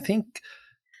I think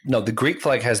the Greek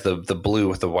flag has the blue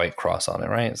with the white cross on it,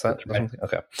 right? Is that right?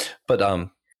 Okay? But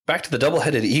back to the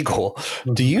double-headed eagle.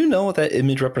 Do you know what that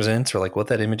image represents, or like what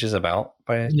that image is about?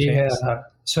 By chance?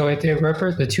 So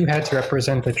the two heads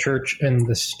represent the church and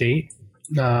the state,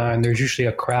 and there's usually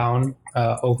a crown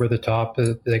over the top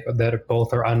that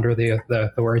both are under the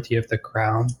authority of the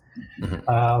crown.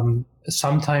 Mm-hmm.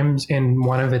 Sometimes in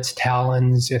one of its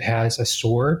talons, it has a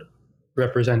sword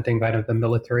representing kind of the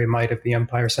military might of the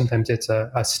empire. Sometimes it's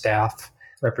a staff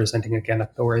representing, again,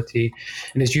 authority,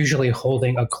 and is usually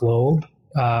holding a globe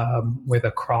with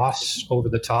a cross over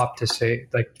the top to say,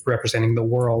 like, representing the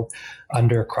world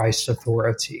under Christ's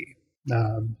authority.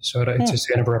 So it's just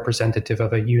kind of representative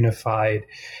of a unified,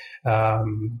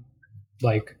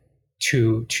 like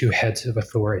two heads of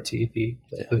authority,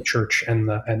 the church and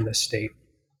the state.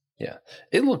 Yeah,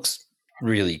 it looks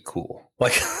really cool.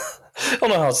 Like, I don't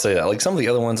know how to say that. Like some of the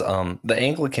other ones, the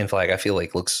Anglican flag, I feel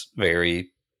like looks very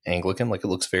Anglican, like it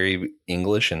looks very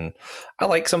English, and I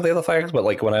like some of the other flags, but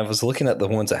like when I was looking at the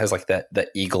ones that has like that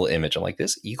eagle image, I'm like,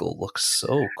 this eagle looks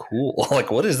so cool.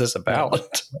 Like, what is this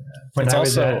about? It's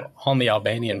also on the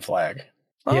Albanian flag.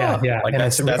 Yeah, like and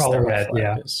that's all their red.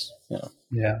 flag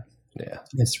Yeah,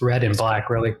 it's red and black,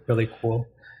 really, really cool.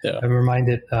 Yeah. I'm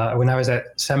reminded when I was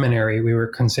at seminary, we were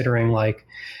considering, like,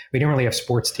 we didn't really have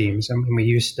sports teams. I mean, we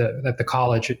used to at the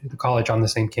college on the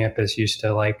same campus used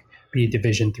to like be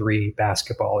Division III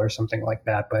basketball or something like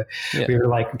that. But we were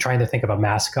like trying to think of a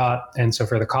mascot. And so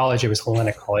for the college, it was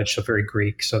Hellenic College, so very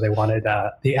Greek. So they wanted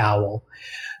the owl.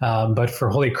 But for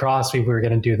Holy Cross, we were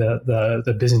going to do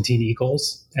the Byzantine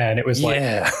eagles. And it was like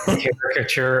a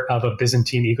caricature of a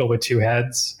Byzantine eagle with two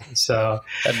heads. So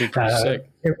that'd be pretty sick.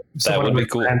 That would be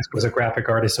cool. Was a graphic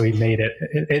artist, so he made it.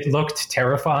 It looked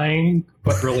terrifying,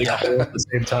 but really cool at the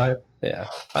same time. Yeah,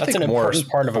 I think more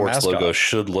part of a mascot logo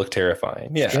should look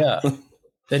terrifying. Yeah,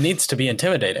 it needs to be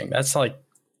intimidating. That's like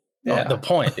the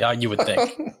point. You would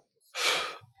think.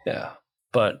 Yeah,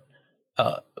 but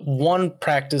one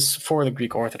practice for the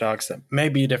Greek Orthodox that may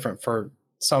be different for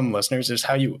some listeners is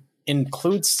how you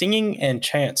include singing and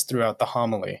chants throughout the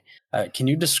homily. Can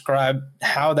you describe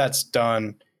how that's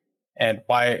done and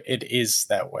why it is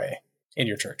that way in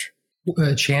your church?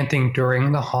 Chanting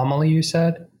during the homily, you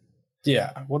said?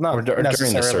 Yeah, well, not during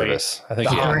the service. I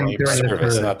think during the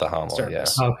service, not the homily.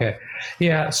 Service. Yeah. Okay.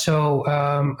 Yeah. So,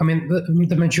 I mean,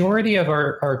 the majority of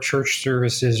our church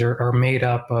services are made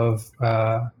up of.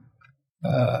 Well,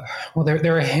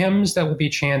 there are hymns that will be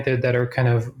chanted that are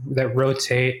that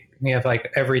rotate. We have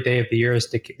like every day of the year is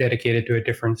dedicated to a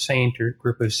different saint or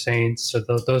group of saints. So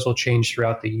those will change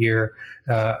throughout the year,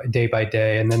 day by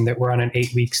day, and then we're on an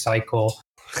 8-week cycle.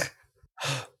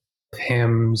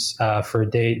 Hymns for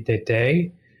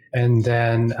day, and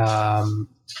then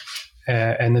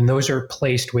those are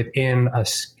placed within a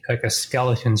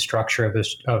skeleton structure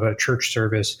of a church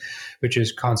service, which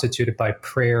is constituted by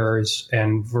prayers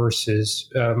and verses,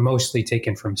 mostly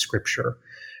taken from Scripture,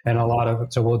 and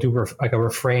so we'll do like a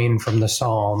refrain from the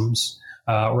Psalms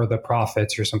or the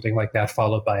prophets or something like that,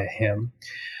 followed by a hymn.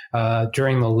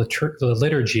 During the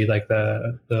liturgy, like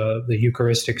the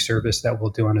Eucharistic service that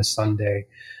we'll do on a Sunday.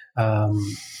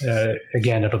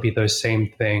 Again, it'll be those same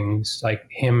things, like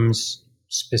hymns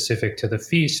specific to the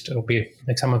feast. It'll be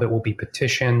like some of it will be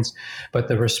petitions, but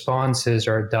the responses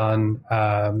are done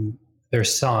they're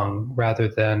sung rather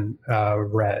than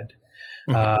read.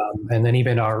 Mhm. And then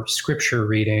even our scripture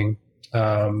reading,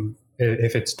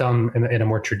 if it's done in a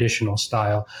more traditional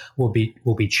style, will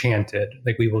be chanted.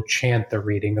 Like we will chant the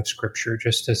reading of scripture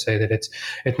just to say that it's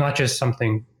not just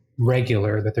something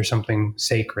regular, that there's something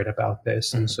sacred about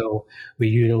this. And so we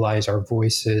utilize our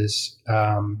voices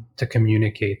to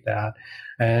communicate that.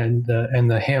 And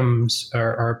the hymns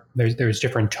are there's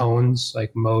different tones,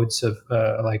 like modes of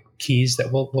like keys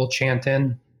that we'll chant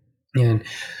in. And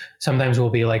sometimes we'll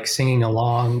be like singing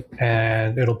along,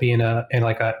 and it'll be in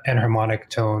like a enharmonic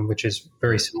tone, which is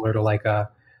very similar to like a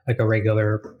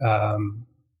regular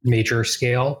major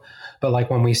scale. But like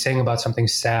when we sing about something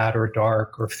sad or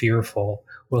dark or fearful,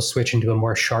 we'll switch into a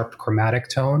more sharp chromatic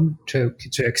tone to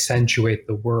accentuate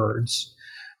the words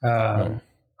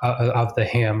of the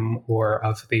hymn or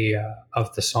of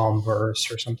the psalm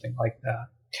verse or something like that,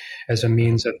 as a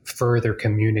means of further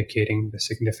communicating the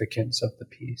significance of the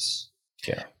piece.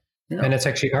 Yeah. And it's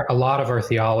actually a lot of our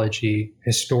theology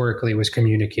historically was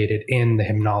communicated in the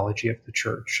hymnology of the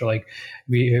church. So like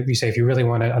we say, if you really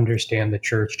want to understand the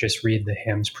church, just read the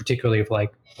hymns, particularly of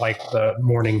like the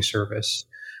morning service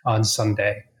on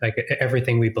Sunday. Like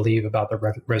everything we believe about the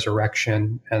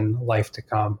resurrection and life to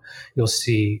come, you'll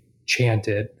see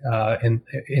chanted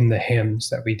in the hymns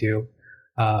that we do.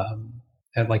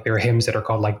 And like there are hymns that are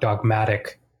called like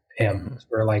dogmatic hymns,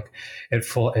 where like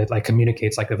it like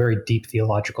communicates like a very deep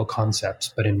theological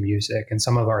concepts, but in music. And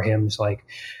some of our hymns, like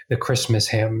the Christmas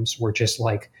hymns, were just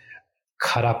like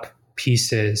cut up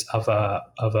pieces of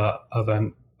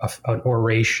an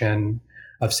oration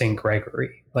of Saint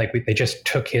Gregory. Like they just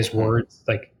took his words,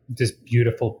 like this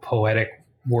beautiful poetic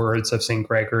words of Saint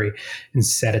Gregory, and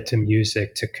set it to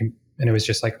music and it was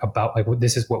just like about like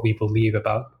this is what we believe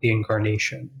about the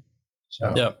incarnation.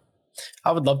 So Yeah.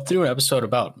 I would love to do an episode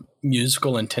about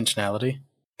musical intentionality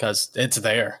because it's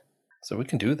there. So we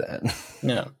can do that.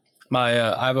 Yeah.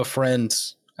 I have a friend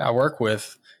I work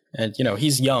with, and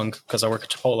he's young because I work at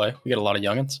Chipotle. We get a lot of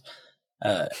youngins.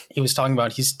 He was talking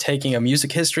about he's taking a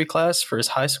music history class for his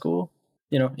high school,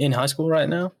 in high school right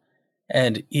now.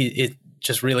 And it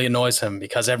just really annoys him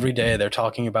because every day they're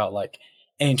talking about like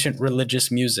ancient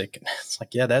religious music. And it's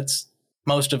like, yeah, that's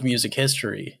most of music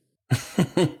history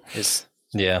is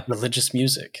religious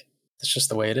music. It's just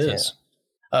the way it is.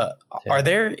 Are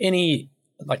there any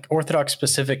like Orthodox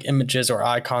specific images or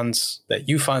icons that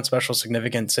you find special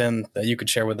significance in that you could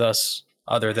share with us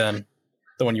other than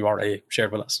the one you already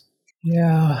shared with us?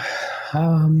 Yeah.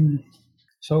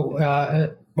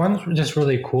 So one's just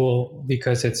really cool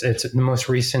because it's the most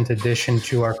recent addition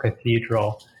to our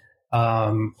cathedral.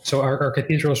 So our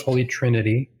cathedral is Holy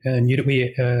Trinity, and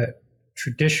we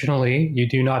traditionally you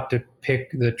do not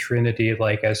depict the Trinity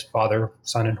like as Father,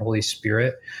 Son, and Holy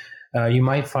Spirit. You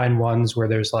might find ones where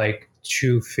there's like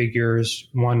two figures,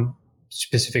 one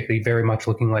specifically very much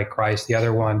looking like Christ, the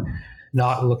other one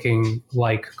not looking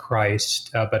like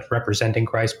Christ, but representing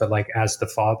Christ, but like as the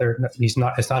Father. It's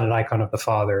not an icon of the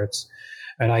Father. It's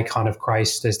an icon of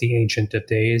Christ as the Ancient of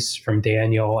Days from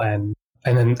Daniel, and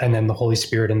then the Holy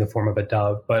Spirit in the form of a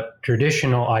dove. But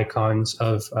traditional icons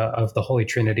of the Holy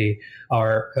Trinity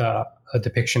are a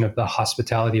depiction of the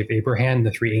hospitality of Abraham,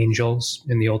 the three angels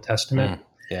in the Old Testament.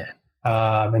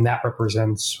 And that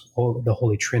represents the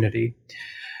Holy Trinity.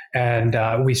 And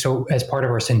so as part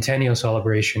of our centennial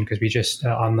celebration, because we just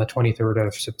on the 23rd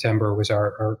of September was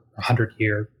our 100th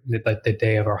year, the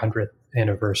day of our 100th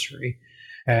anniversary.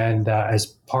 And as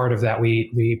part of that,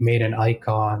 we made an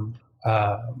icon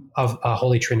of a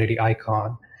Holy Trinity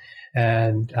icon.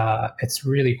 And it's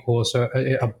really cool. So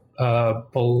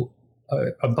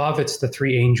above it's the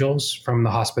three angels from the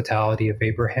hospitality of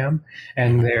Abraham,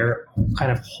 and they're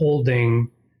kind of holding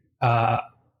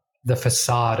the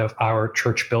facade of our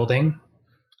church building.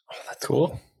 Oh, that's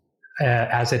cool.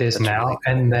 As it is That's now. really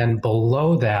cool. And then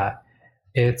below that,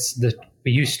 it's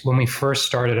when we first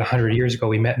started 100 years ago,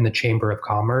 we met in the Chamber of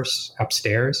Commerce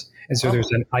upstairs. And so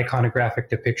there's an iconographic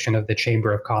depiction of the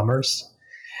Chamber of Commerce.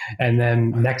 And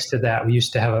then next to that,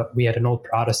 we had an old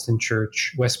Protestant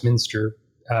church, Westminster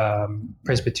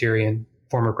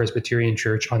former Presbyterian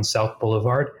church on South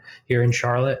Boulevard here in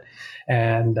Charlotte.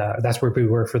 And that's where we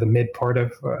were for the mid part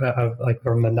of like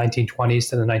from the 1920s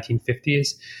to the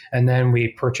 1950s. And then we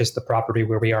purchased the property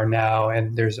where we are now.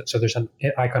 And there's an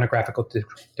iconographical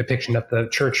depiction of the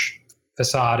church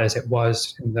facade as it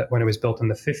was when it was built in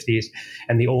the 50s,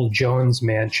 and the old Jones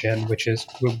Mansion, which is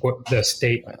the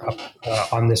estate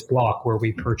on this block where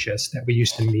we purchased, that we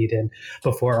used to meet in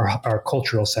before our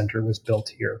cultural center was built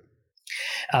here.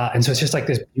 And so it's just like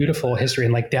this beautiful history.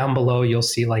 And like down below, you'll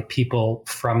see like people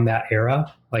from that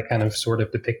era. like kind of sort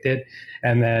of depicted.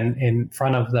 And then in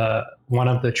front of one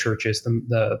of the churches,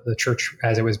 the church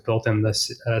as it was built in the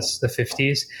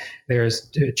 50s,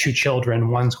 there's two children.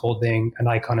 One's holding an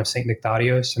icon of Saint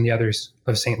Nectarios and the other's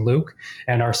of Saint Luke.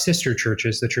 And our sister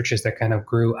churches, the churches that kind of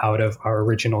grew out of our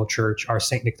original church, are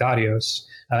Saint Nectarios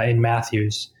in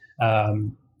Matthews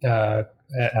here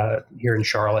in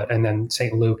Charlotte, and then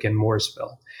Saint Luke in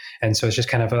Mooresville. And so it's just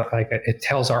kind of it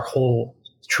tells our whole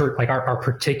church, like our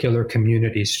particular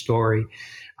community story.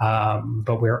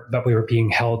 But we were being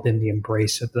held in the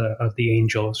embrace of the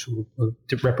angels who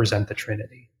represent the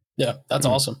Trinity. Yeah, that's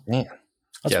awesome. Yeah,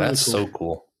 That's really that's cool. so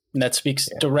cool. And that speaks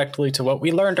directly to what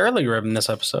we learned earlier in this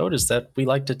episode, is that we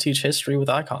like to teach history with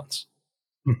icons.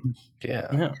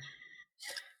 Yeah.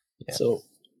 So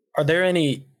are there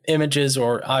any images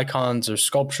or icons or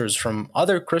sculptures from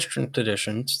other Christian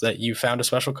traditions that you found a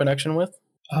special connection with?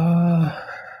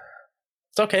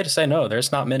 It's okay to say no.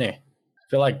 There's not many. I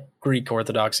feel like Greek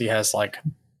Orthodoxy has like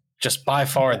just by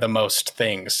far the most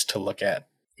things to look at.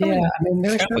 Yeah, I mean,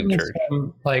 there's Catholic certainly Church.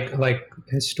 some like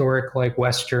historic, like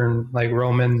Western, like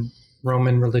Roman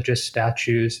religious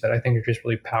statues that I think are just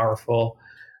really powerful.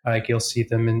 Like you'll see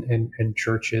them in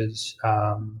churches.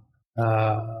 I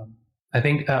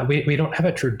think we don't have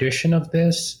a tradition of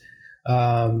this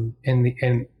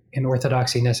in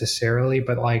Orthodoxy necessarily,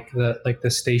 but like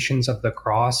the Stations of the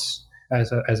Cross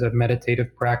as a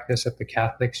meditative practice that the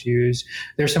Catholics use.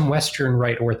 There's some Western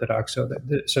Rite Orthodox, so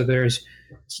there's.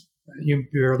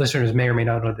 Your listeners may or may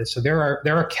not know this. So there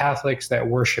are Catholics that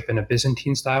worship in a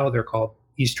Byzantine style. They're called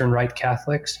Eastern Rite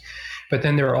Catholics. But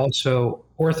then there are also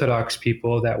Orthodox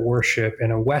people that worship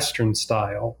in a Western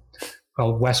style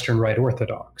called Western Rite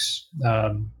Orthodox.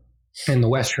 In the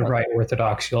Western Rite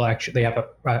Orthodox, they have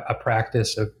a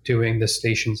practice of doing the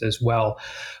stations as well,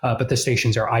 but the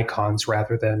stations are icons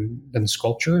rather than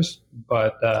sculptures.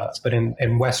 But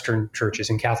in Western churches,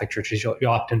 in Catholic churches, you'll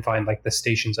often find like the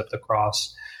Stations of the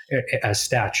Cross as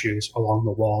statues along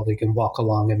the wall. They can walk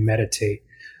along and meditate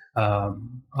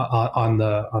on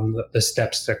the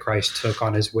steps that Christ took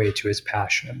on his way to his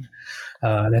passion.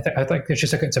 And I think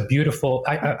it's a beautiful.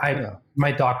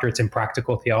 My doctorate's in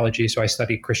practical theology, so I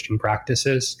study Christian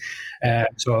practices.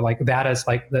 So like that is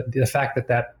like the fact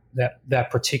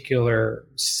that particular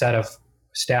set of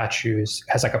statues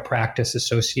has like a practice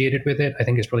associated with it, I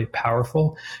think is really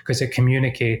powerful because it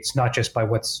communicates not just by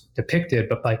what's depicted,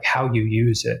 but like how you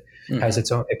use it has its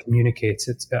own. It communicates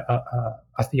it's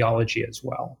a theology as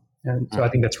well, and so I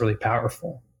think that's really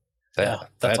powerful.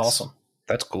 That's awesome.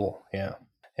 That's cool. Yeah.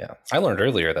 I learned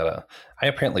earlier that I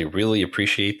apparently really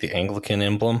appreciate the Anglican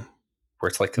emblem, where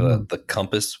it's like the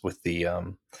compass with the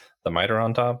mitre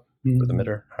on top, or the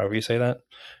mitre, however you say that.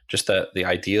 Just that the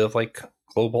idea of like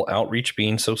global outreach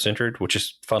being so centered, which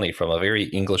is funny from a very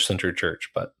English-centered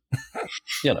church, but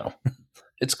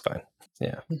it's fine.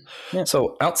 Yeah.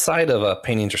 So outside of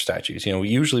paintings or statues,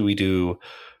 usually we do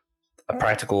a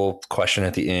practical question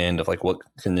at the end of like what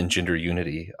can engender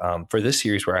unity. For this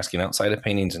series, we're asking outside of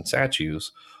paintings and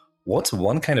statues, what's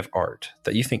one kind of art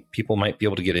that you think people might be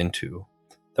able to get into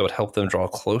that would help them draw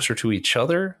closer to each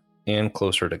other and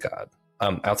closer to God?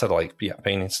 Outside of like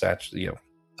painting, statues,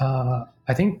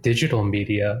 I think digital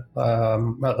media,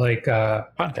 like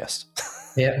podcast.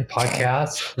 Yeah,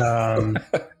 podcast,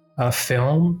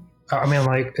 film. I mean,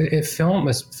 like film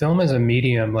as a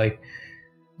medium, like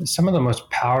some of the most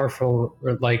powerful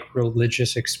like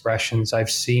religious expressions I've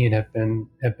seen have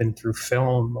been through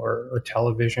film or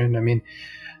television. I mean,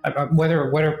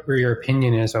 whatever your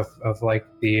opinion is of like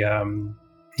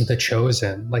the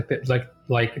Chosen, like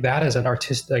that as an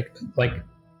artistic, like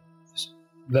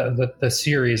the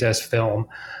series as film,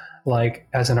 like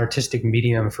as an artistic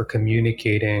medium for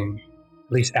communicating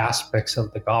at least aspects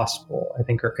of the gospel, I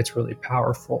think it's really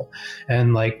powerful.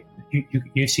 And like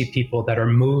you see people that are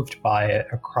moved by it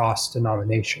across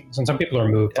denominations, and some people are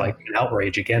moved like in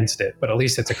outrage against it, but at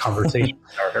least it's a conversation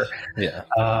starter.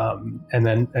 And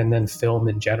then film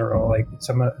in general, like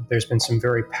there's been some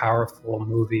very powerful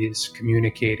movies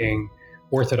communicating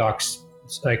Orthodox,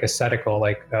 like ascetical,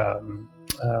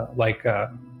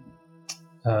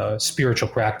 spiritual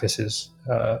practices,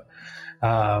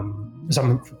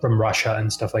 some from Russia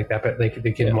and stuff like that, but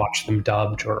they can watch them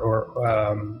dubbed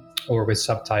or with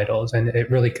subtitles, and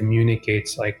it really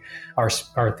communicates like our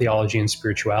theology and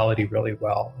spirituality really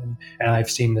well. And I've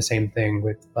seen the same thing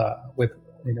with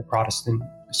Protestant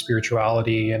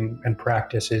spirituality and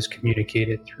practices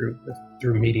communicated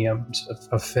through mediums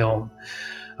of film,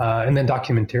 and then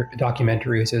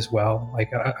documentaries as well. Like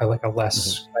I like a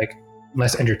less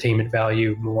less entertainment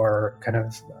value, more kind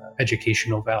of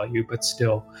educational value, but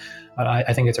still,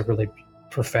 I think it's a really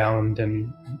profound,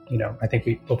 and I think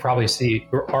we're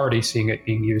already seeing it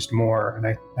being used more, and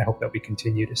I hope that we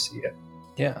continue to see it.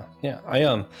 Yeah.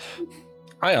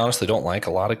 I honestly don't like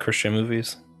a lot of Christian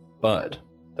movies, but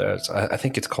I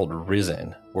think it's called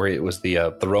Risen, where it was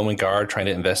the Roman guard trying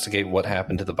to investigate what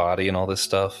happened to the body and all this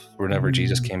stuff whenever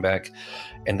Jesus came back.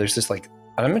 And there's this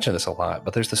I mention this a lot,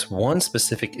 but there's this one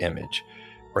specific image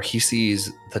where he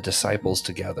sees the disciples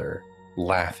together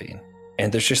laughing.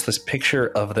 And there's just this picture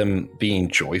of them being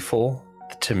joyful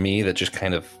to me that just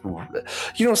kind of,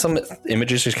 some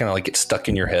images just kind of get stuck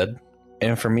in your head.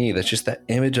 And for me, that's just that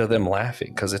image of them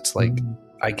laughing, because it's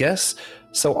I guess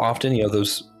so often,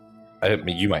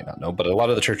 you might not know, but a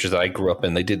lot of the churches that I grew up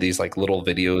in, they did these little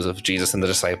videos of Jesus and the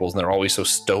disciples, and they're always so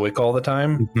stoic all the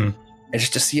time. And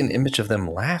just to see an image of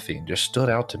them laughing just stood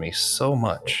out to me so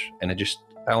much. And it just,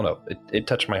 I don't know, it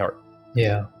touched my heart.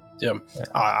 Yeah.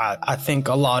 I think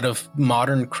a lot of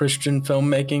modern Christian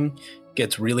filmmaking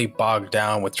gets really bogged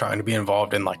down with trying to be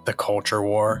involved in the culture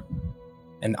war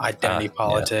and identity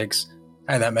politics. Yeah.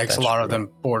 And that makes a lot of them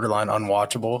borderline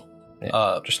unwatchable.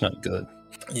 Yeah, just not good.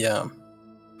 Yeah.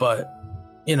 But,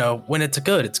 when it's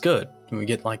good, it's good. When we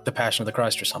get the Passion of the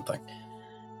Christ or something.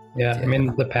 Yeah. I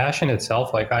mean, the Passion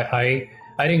itself, I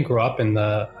didn't grow up in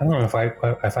I don't know if I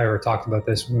ever talked about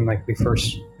this when we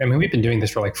first, we've been doing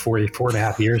this for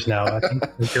 4.5 years now. I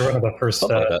think you're one of the first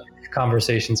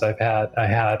conversations I had.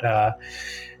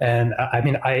 And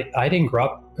I didn't grow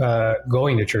up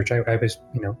going to church. I was,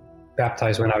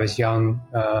 baptized when I was young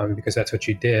because that's what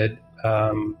you did.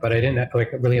 But I didn't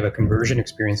really have a conversion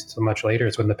experience until much later.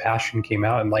 It's when The Passion came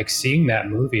out, and seeing that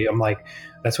movie, I'm like,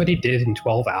 that's what he did in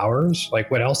 12 hours.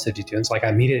 What else did he do? And it's I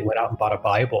immediately went out and bought a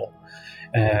Bible.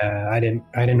 I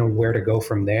didn't know where to go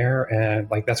from there. And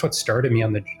that's what started me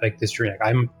on the, this journey.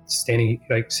 I'm sitting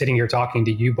here talking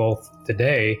to you both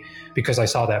today because I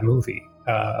saw that movie,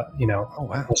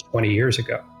 almost 20 years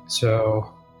ago.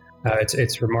 So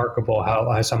it's remarkable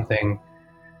how something,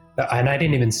 and I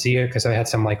didn't even see it because I had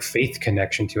some faith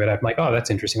connection to it. I'm like, oh, that's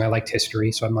interesting. I liked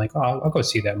history. So I'm like, oh, I'll go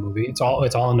see that movie. It's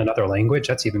all in another language.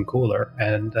 That's even cooler.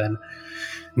 And then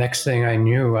next thing I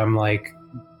knew, I'm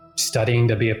studying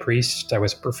to be a priest. I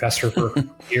was a professor for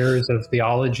years of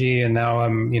theology, and now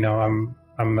I'm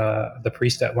the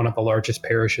priest at one of the largest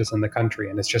parishes in the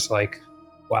country, and it's just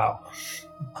wow.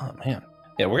 Oh man,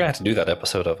 yeah, we're gonna have to do that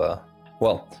episode of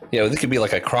this could be a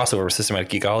crossover with Systematic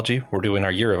Geekology. We're doing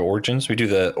our year of origins. We do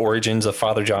the origins of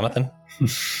Father Jonathan.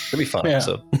 It'd be fun. Yeah.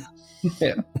 So,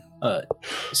 yeah.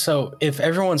 So if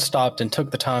everyone stopped and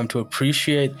took the time to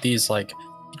appreciate these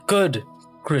good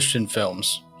Christian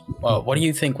films, what do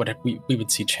you think we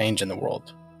would see change in the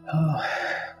world?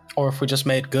 Or if we just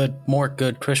made more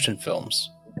good Christian films?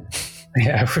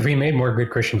 Yeah, if we made more good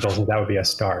Christian films, that would be a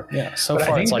start. Yeah, so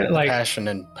far it's The Passion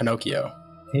and Pinocchio.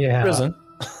 Yeah. Prison.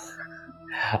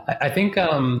 I think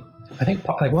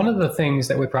one of the things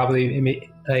that would probably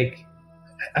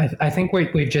I think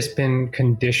we've just been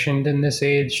conditioned in this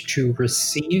age to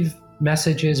receive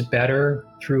messages better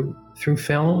through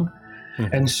film.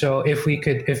 Mm-hmm. And so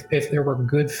if there were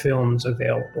good films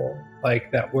available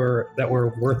that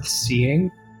were worth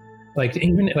seeing,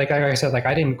 even I said,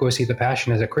 I didn't go see The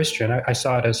Passion as a Christian. I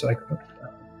saw it as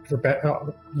for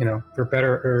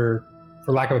better, or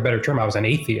for lack of a better term, I was an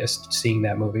atheist seeing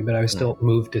that movie, but I was still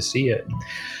moved to see it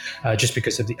just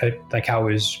because of the how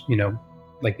it was,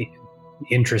 the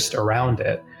interest around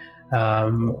it.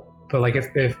 But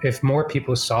if more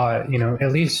people saw it,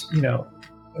 at least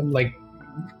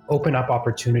open up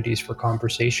opportunities for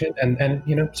conversation, and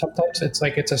sometimes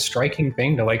it's a striking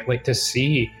thing to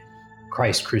see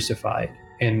Christ crucified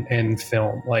in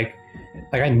film.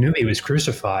 I knew he was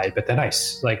crucified, but then I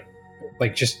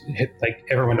just hit,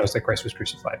 everyone knows that Christ was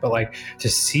crucified, but to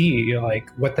see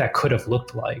what that could have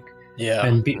looked like. Yeah.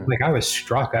 And I was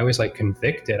struck. I was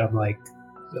convicted. I'm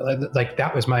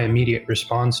that was my immediate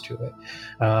response to it.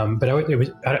 But I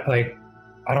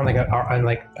don't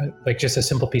think just a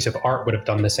simple piece of art would have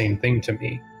done the same thing to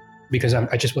me, because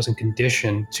I just wasn't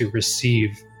conditioned to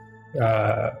receive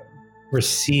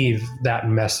that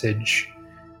message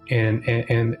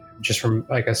and just from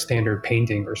a standard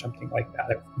painting or something like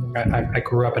that. I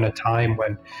grew up in a time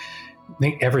when I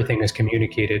think everything is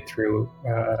communicated through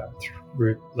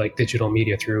digital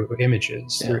media, through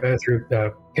images, through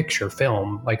picture,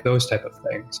 film, those type of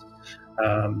things.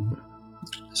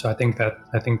 So I think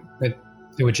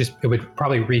it would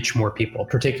probably reach more people,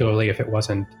 particularly if it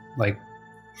wasn't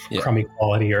crummy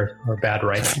quality or bad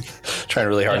writing. Trying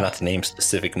really hard not to name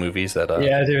specific movies that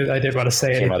I did want to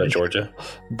say came out of Georgia,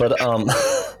 but I'm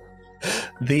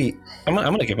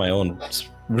gonna give my own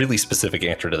really specific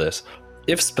answer to this.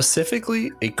 If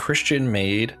specifically a Christian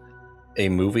made a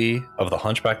movie of The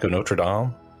Hunchback of Notre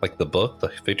Dame, like the book,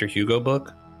 the Victor Hugo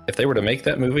book, if they were to make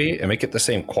that movie and make it the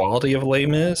same quality of Les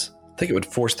Mis, I think it would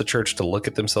force the church to look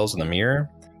at themselves in the mirror,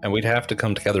 and we'd have to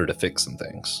come together to fix some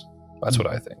things. That's what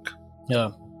I think.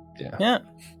 Yeah. Yeah.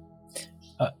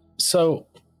 So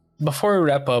before we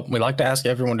wrap up, we like to ask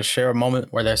everyone to share a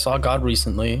moment where they saw God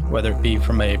recently, whether it be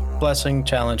from a blessing,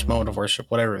 challenge, moment of worship,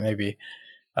 whatever it may be.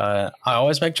 I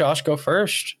always make Josh go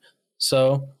first.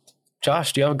 So,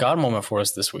 Josh, do you have a God moment for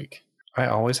us this week? I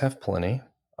always have plenty.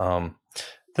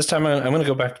 This time I'm going to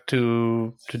go back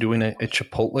to doing a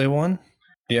Chipotle one.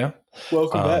 Yeah.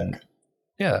 Welcome back.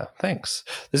 Yeah, thanks.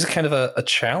 This is kind of a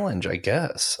challenge, I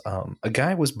guess. A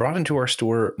guy was brought into our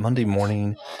store Monday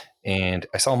morning, and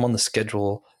I saw him on the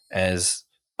schedule as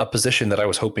a position that I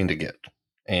was hoping to get.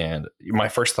 And my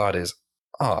first thought is,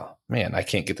 oh, man, I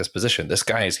can't get this position. This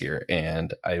guy is here.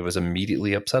 And I was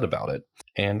immediately upset about it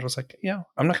and was like, yeah,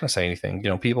 I'm not going to say anything. You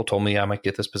know, people told me I might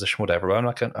get this position, whatever, but I'm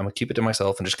going to keep it to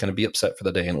myself and just going to be upset for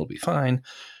the day and it'll be fine.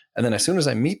 And then as soon as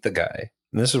I meet the guy,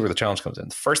 and this is where the challenge comes in,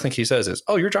 the first thing he says is,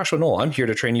 oh, you're Joshua Knoll. I'm here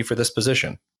to train you for this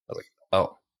position. I was like,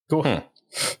 oh, Cool.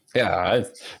 Yeah, I'm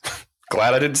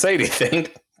glad I didn't say anything.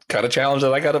 Kind of challenge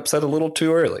that I got upset a little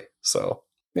too early. So,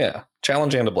 yeah,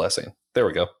 challenge and a blessing. There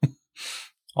we go.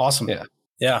 Awesome.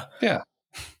 Yeah.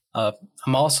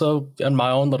 I'm also in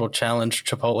my own little challenge,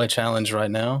 Chipotle challenge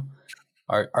right now.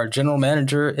 Our general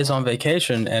manager is on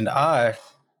vacation, and I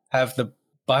have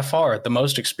by far the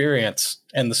most experience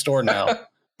in the store now.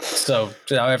 So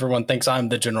now everyone thinks I'm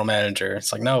the general manager.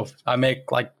 It's like, no, I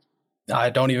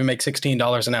don't even make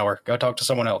 $16 an hour. Go talk to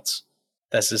someone else.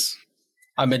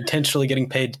 I'm intentionally getting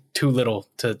paid too little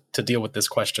to deal with this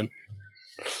question.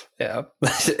 Yeah.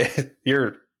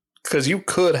 Because you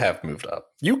could have moved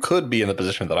up. You could be in the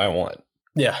position that I want.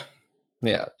 Yeah.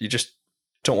 Yeah. You just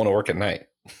don't want to work at night.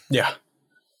 Yeah.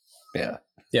 Yeah.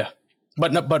 Yeah.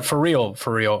 But for real,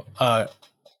 I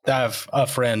have a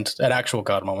friend, an actual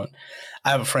God moment. I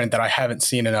have a friend that I haven't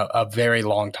seen in a very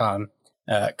long time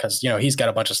because, he's got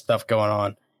a bunch of stuff going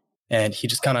on. And he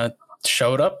just kind of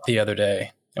showed up the other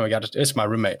day. And it's my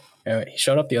roommate. He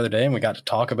showed up the other day and we got to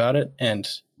talk about it. And,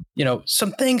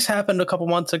 some things happened a couple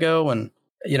months ago. And,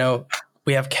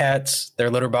 we have cats.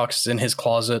 Their litter box is in his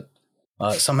closet.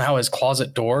 Somehow his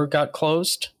closet door got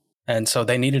closed. And so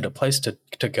they needed a place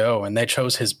to go. And they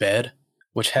chose his bed,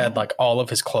 which had all of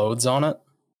his clothes on it.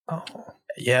 Oh.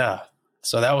 Yeah.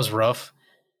 So that was rough.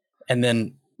 And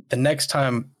then the next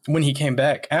time when he came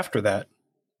back after that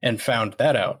and found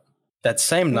that out, that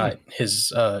same night,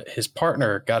 his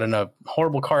partner got in a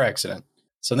horrible car accident.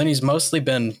 So then he's mostly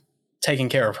been taking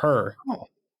care of her,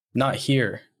 not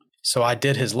here. So I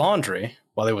did his laundry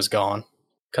while he was gone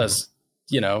because,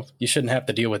 you shouldn't have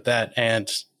to deal with that. And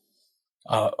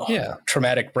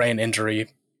traumatic brain injury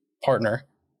partner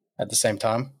at the same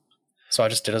time. So I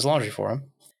just did his laundry for him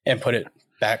and put it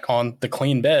back on the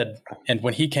clean bed. And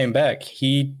when he came back,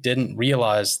 he didn't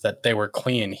realize that they were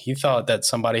clean. He thought that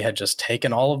somebody had just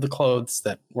taken all of the clothes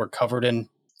that were covered in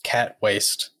cat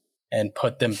waste and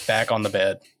put them back on the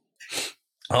bed.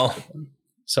 Oh,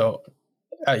 so,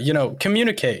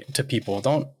 communicate to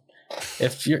people.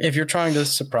 If you're trying to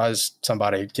surprise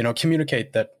somebody,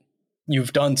 communicate that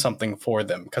you've done something for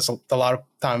them because a lot of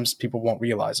times people won't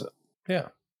realize it. Yeah.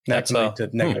 That can lead to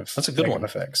negative, that's a good one.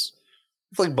 Effects.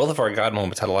 I feel like both of our God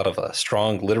moments had a lot of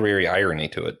strong literary irony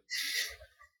to it.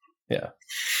 Yeah.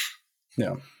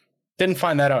 Yeah. Didn't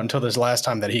find that out until this last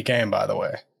time that he came, by the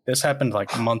way. This happened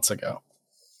months ago.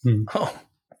 Oh,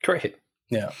 great.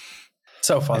 Yeah.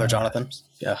 So, Father Jonathan,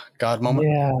 God moment.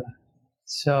 Yeah.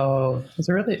 So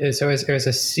it was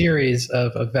a series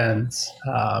of events.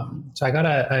 So I got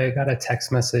a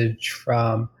text message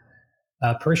from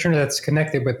a parishioner that's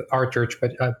connected with our church,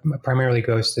 but primarily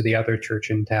goes to the other church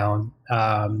in town.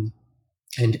 And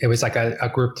it was like a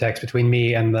group text between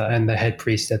me and the head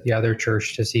priest at the other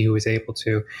church to see who was able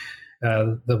to.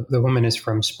 The woman is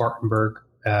from Spartanburg,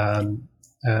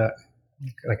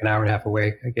 like an hour and a half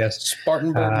away, I guess.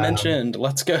 Spartanburg mentioned.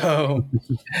 Let's go.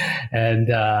 And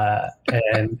a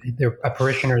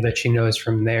parishioner that she knows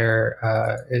from there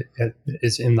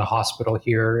is in the hospital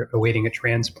here awaiting a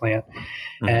transplant.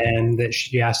 Mm-hmm. And that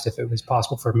she asked if it was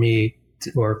possible for me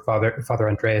or Father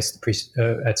Andreas, the priest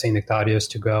at St. Nectarios,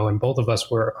 to go. And both of us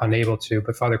were unable to,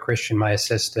 but Father Christian, my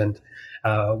assistant,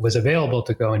 was available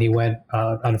to go. And he went.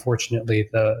 Unfortunately,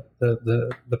 the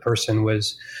person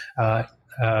was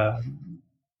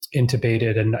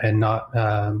intubated and not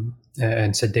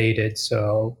and sedated.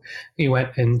 So he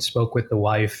went and spoke with the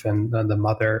wife and the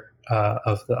mother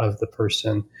of the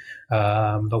person,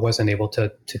 but wasn't able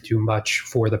to do much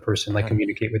for the person,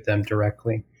 communicate with them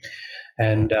directly.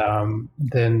 And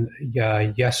then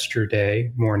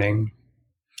yesterday morning,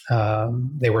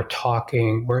 they were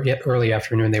talking, or early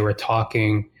afternoon, they were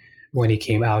talking. When he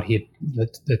came out, the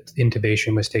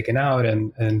intubation was taken out,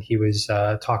 and he was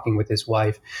talking with his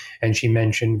wife, and she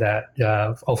mentioned that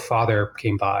father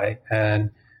came by,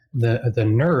 and the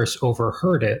nurse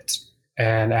overheard it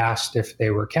and asked if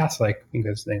they were Catholic,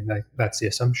 because that's the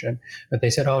assumption. But they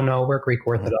said, "Oh no, we're Greek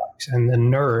Orthodox." And the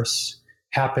nurse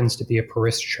happens to be a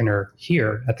parishioner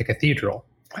here at the cathedral,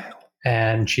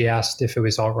 and she asked if it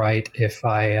was all right if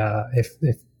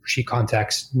if she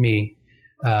contacts me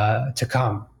to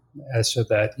come. So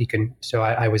that he can, so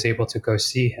I was able to go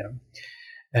see him,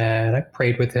 and I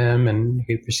prayed with him, and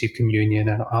he received communion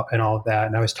and all of that.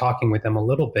 And I was talking with him a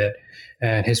little bit,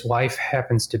 and his wife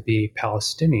happens to be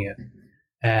Palestinian,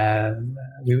 and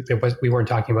we weren't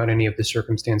talking about any of the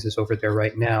circumstances over there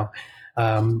right now.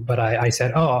 But I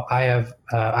said, "Oh,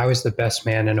 I was the best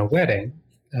man in a wedding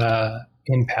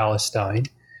in Palestine."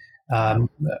 And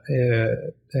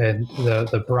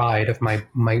the bride of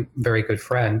my very good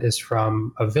friend is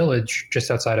from a village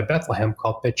just outside of Bethlehem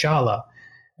called Bechala.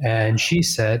 And she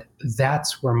said,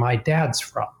 "That's where my dad's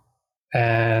from."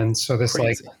 And so this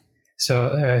Crazy.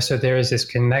 so there is this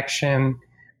connection.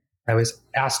 I was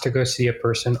asked to go see a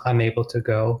person, unable to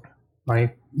go.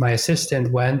 My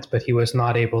assistant went, but he was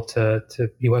not able to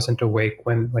he wasn't awake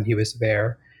when he was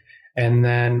there. And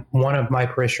then one of my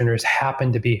parishioners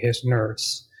happened to be his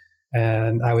nurse.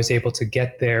 And I was able to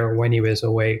get there when he was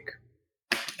awake,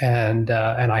 and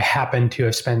I happened to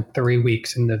have spent 3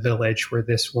 weeks in the village where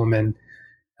this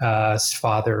woman's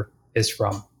father is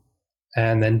from.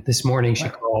 And then this morning she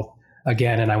called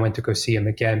again, and I went to go see him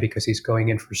again because he's going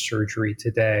in for surgery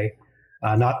today,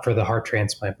 not for the heart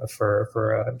transplant, but for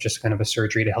just kind of a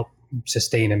surgery to help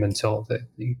sustain him until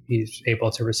he's able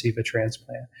to receive a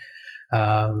transplant.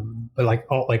 But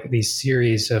like these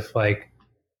series of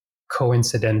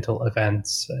coincidental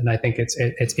events, and I think it's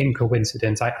in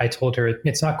coincidence. I told her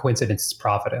it's not coincidence, it's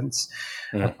providence.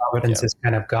 Providence is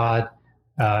kind of God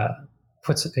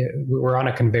we're on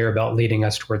a conveyor belt leading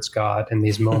us towards God, and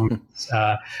these moments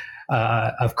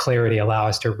of clarity allow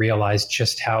us to realize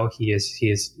just how he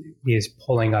is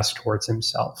pulling us towards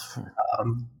himself.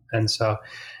 And so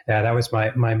that was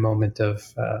my moment of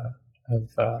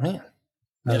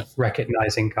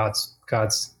recognizing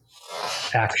God's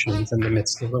actions in the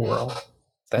midst of the world.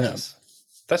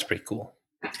 That's pretty cool.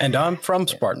 And I'm from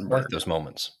Spartanburg. I like those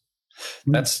moments.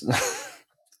 That's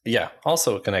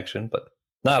also a connection, but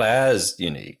not as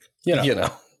unique. You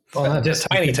know. Well, just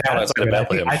tiny town outside of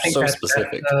Bethlehem. I think so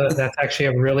specific. That's actually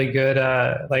a really good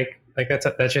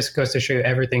that just goes to show you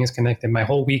everything is connected. My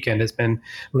whole weekend has been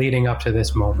leading up to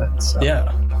this moment. So.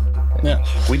 Yeah.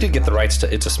 We did get the rights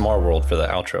to "It's a Small World" for the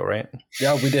outro, right?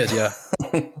 Yeah, we did. Yeah.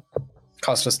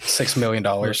 Cost us $6 million.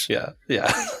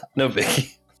 Yeah. No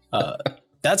biggie.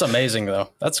 That's amazing, though.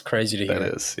 That's crazy to hear.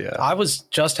 That is, yeah. I was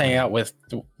just hanging out with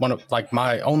one of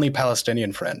my only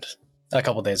Palestinian friend a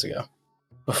couple days ago,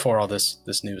 before all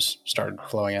this news started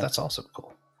flowing in. That's also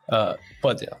cool.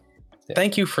 But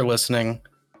thank you for listening.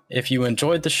 If you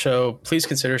enjoyed the show, please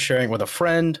consider sharing with a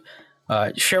friend,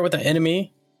 share with an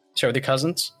enemy, share with your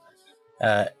cousins,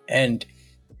 and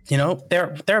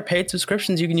there are paid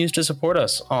subscriptions you can use to support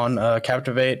us on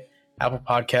Captivate, Apple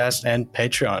Podcasts, and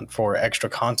Patreon for extra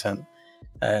content.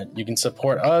 You can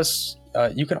support us.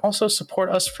 You can also support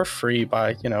us for free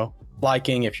by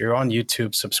liking. If you're on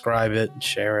YouTube, subscribe it,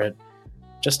 share it.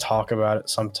 Just talk about it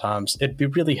sometimes. It'd be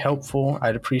really helpful.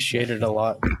 I'd appreciate it a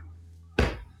lot.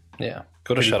 Yeah.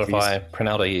 Go to Shopify, print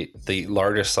out the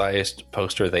largest sized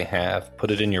poster they have, put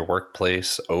it in your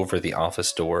workplace over the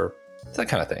office door, that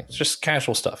kind of thing. It's just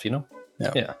casual stuff,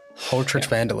 Yeah. Whole church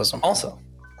vandalism. Also,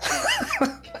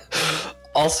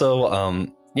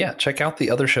 check out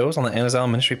the other shows on the Anazal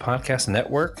Ministry Podcast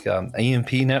Network,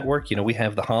 AMP Network. We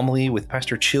have the homily with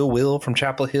Pastor Chill Will from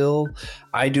Chapel Hill.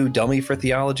 I do Dummy for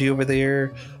Theology over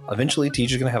there. Eventually,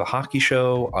 TJ's going to have a hockey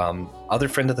show. Other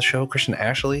friend of the show, Christian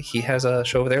Ashley, he has a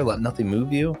show over there, Let Nothing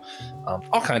Move You.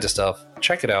 All kinds of stuff.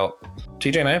 Check it out.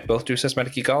 TJ and I both do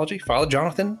systematic ecology. Father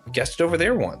Jonathan guested over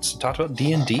there once, talked about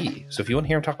D&D. So if you want to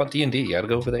hear him talk about D&D, you got to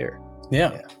go over there.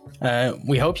 Yeah.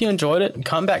 We hope you enjoyed it.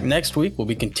 Come back next week. We'll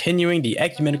be continuing the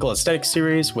Ecumenical Aesthetic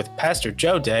series with Pastor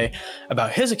Joe Day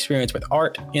about his experience with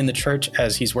art in the church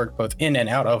as he's worked both in and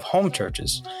out of home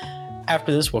churches.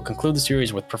 After this, we'll conclude the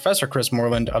series with Professor Chris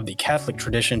Moreland of the Catholic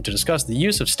tradition to discuss the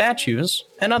use of statues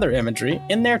and other imagery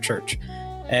in their church.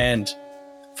 And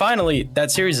finally,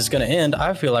 that series is going to end.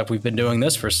 I feel like we've been doing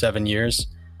this for 7 years.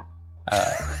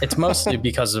 It's mostly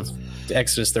because of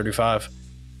Exodus 35.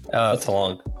 That's a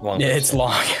long. Yeah, it's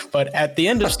long. But at the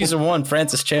end of season 1,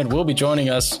 Francis Chan will be joining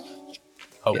us.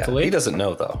 Hopefully. Yeah, he doesn't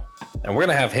know, though. And we're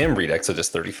going to have him read Exodus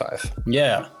 35.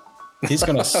 Yeah. He's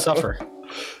going to suffer.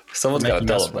 Someone's got to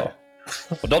tell him, though.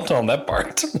 Well, don't tell him that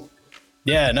part.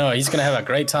 Yeah, no, he's going to have a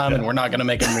great time, and we're not going to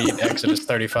make him read Exodus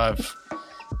 35,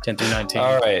 10 through 19.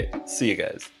 All right. See you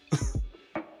guys.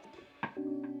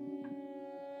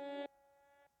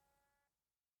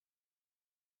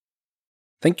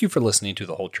 Thank you for listening to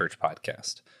the Whole Church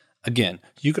Podcast. Again,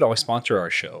 you could always sponsor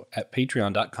our show at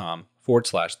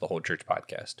patreon.com/the Whole Church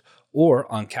Podcast,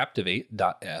 or on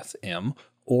Captivate.fm,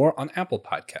 or on Apple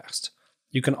Podcasts.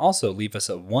 You can also leave us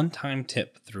a one-time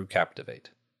tip through Captivate.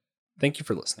 Thank you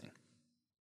for listening.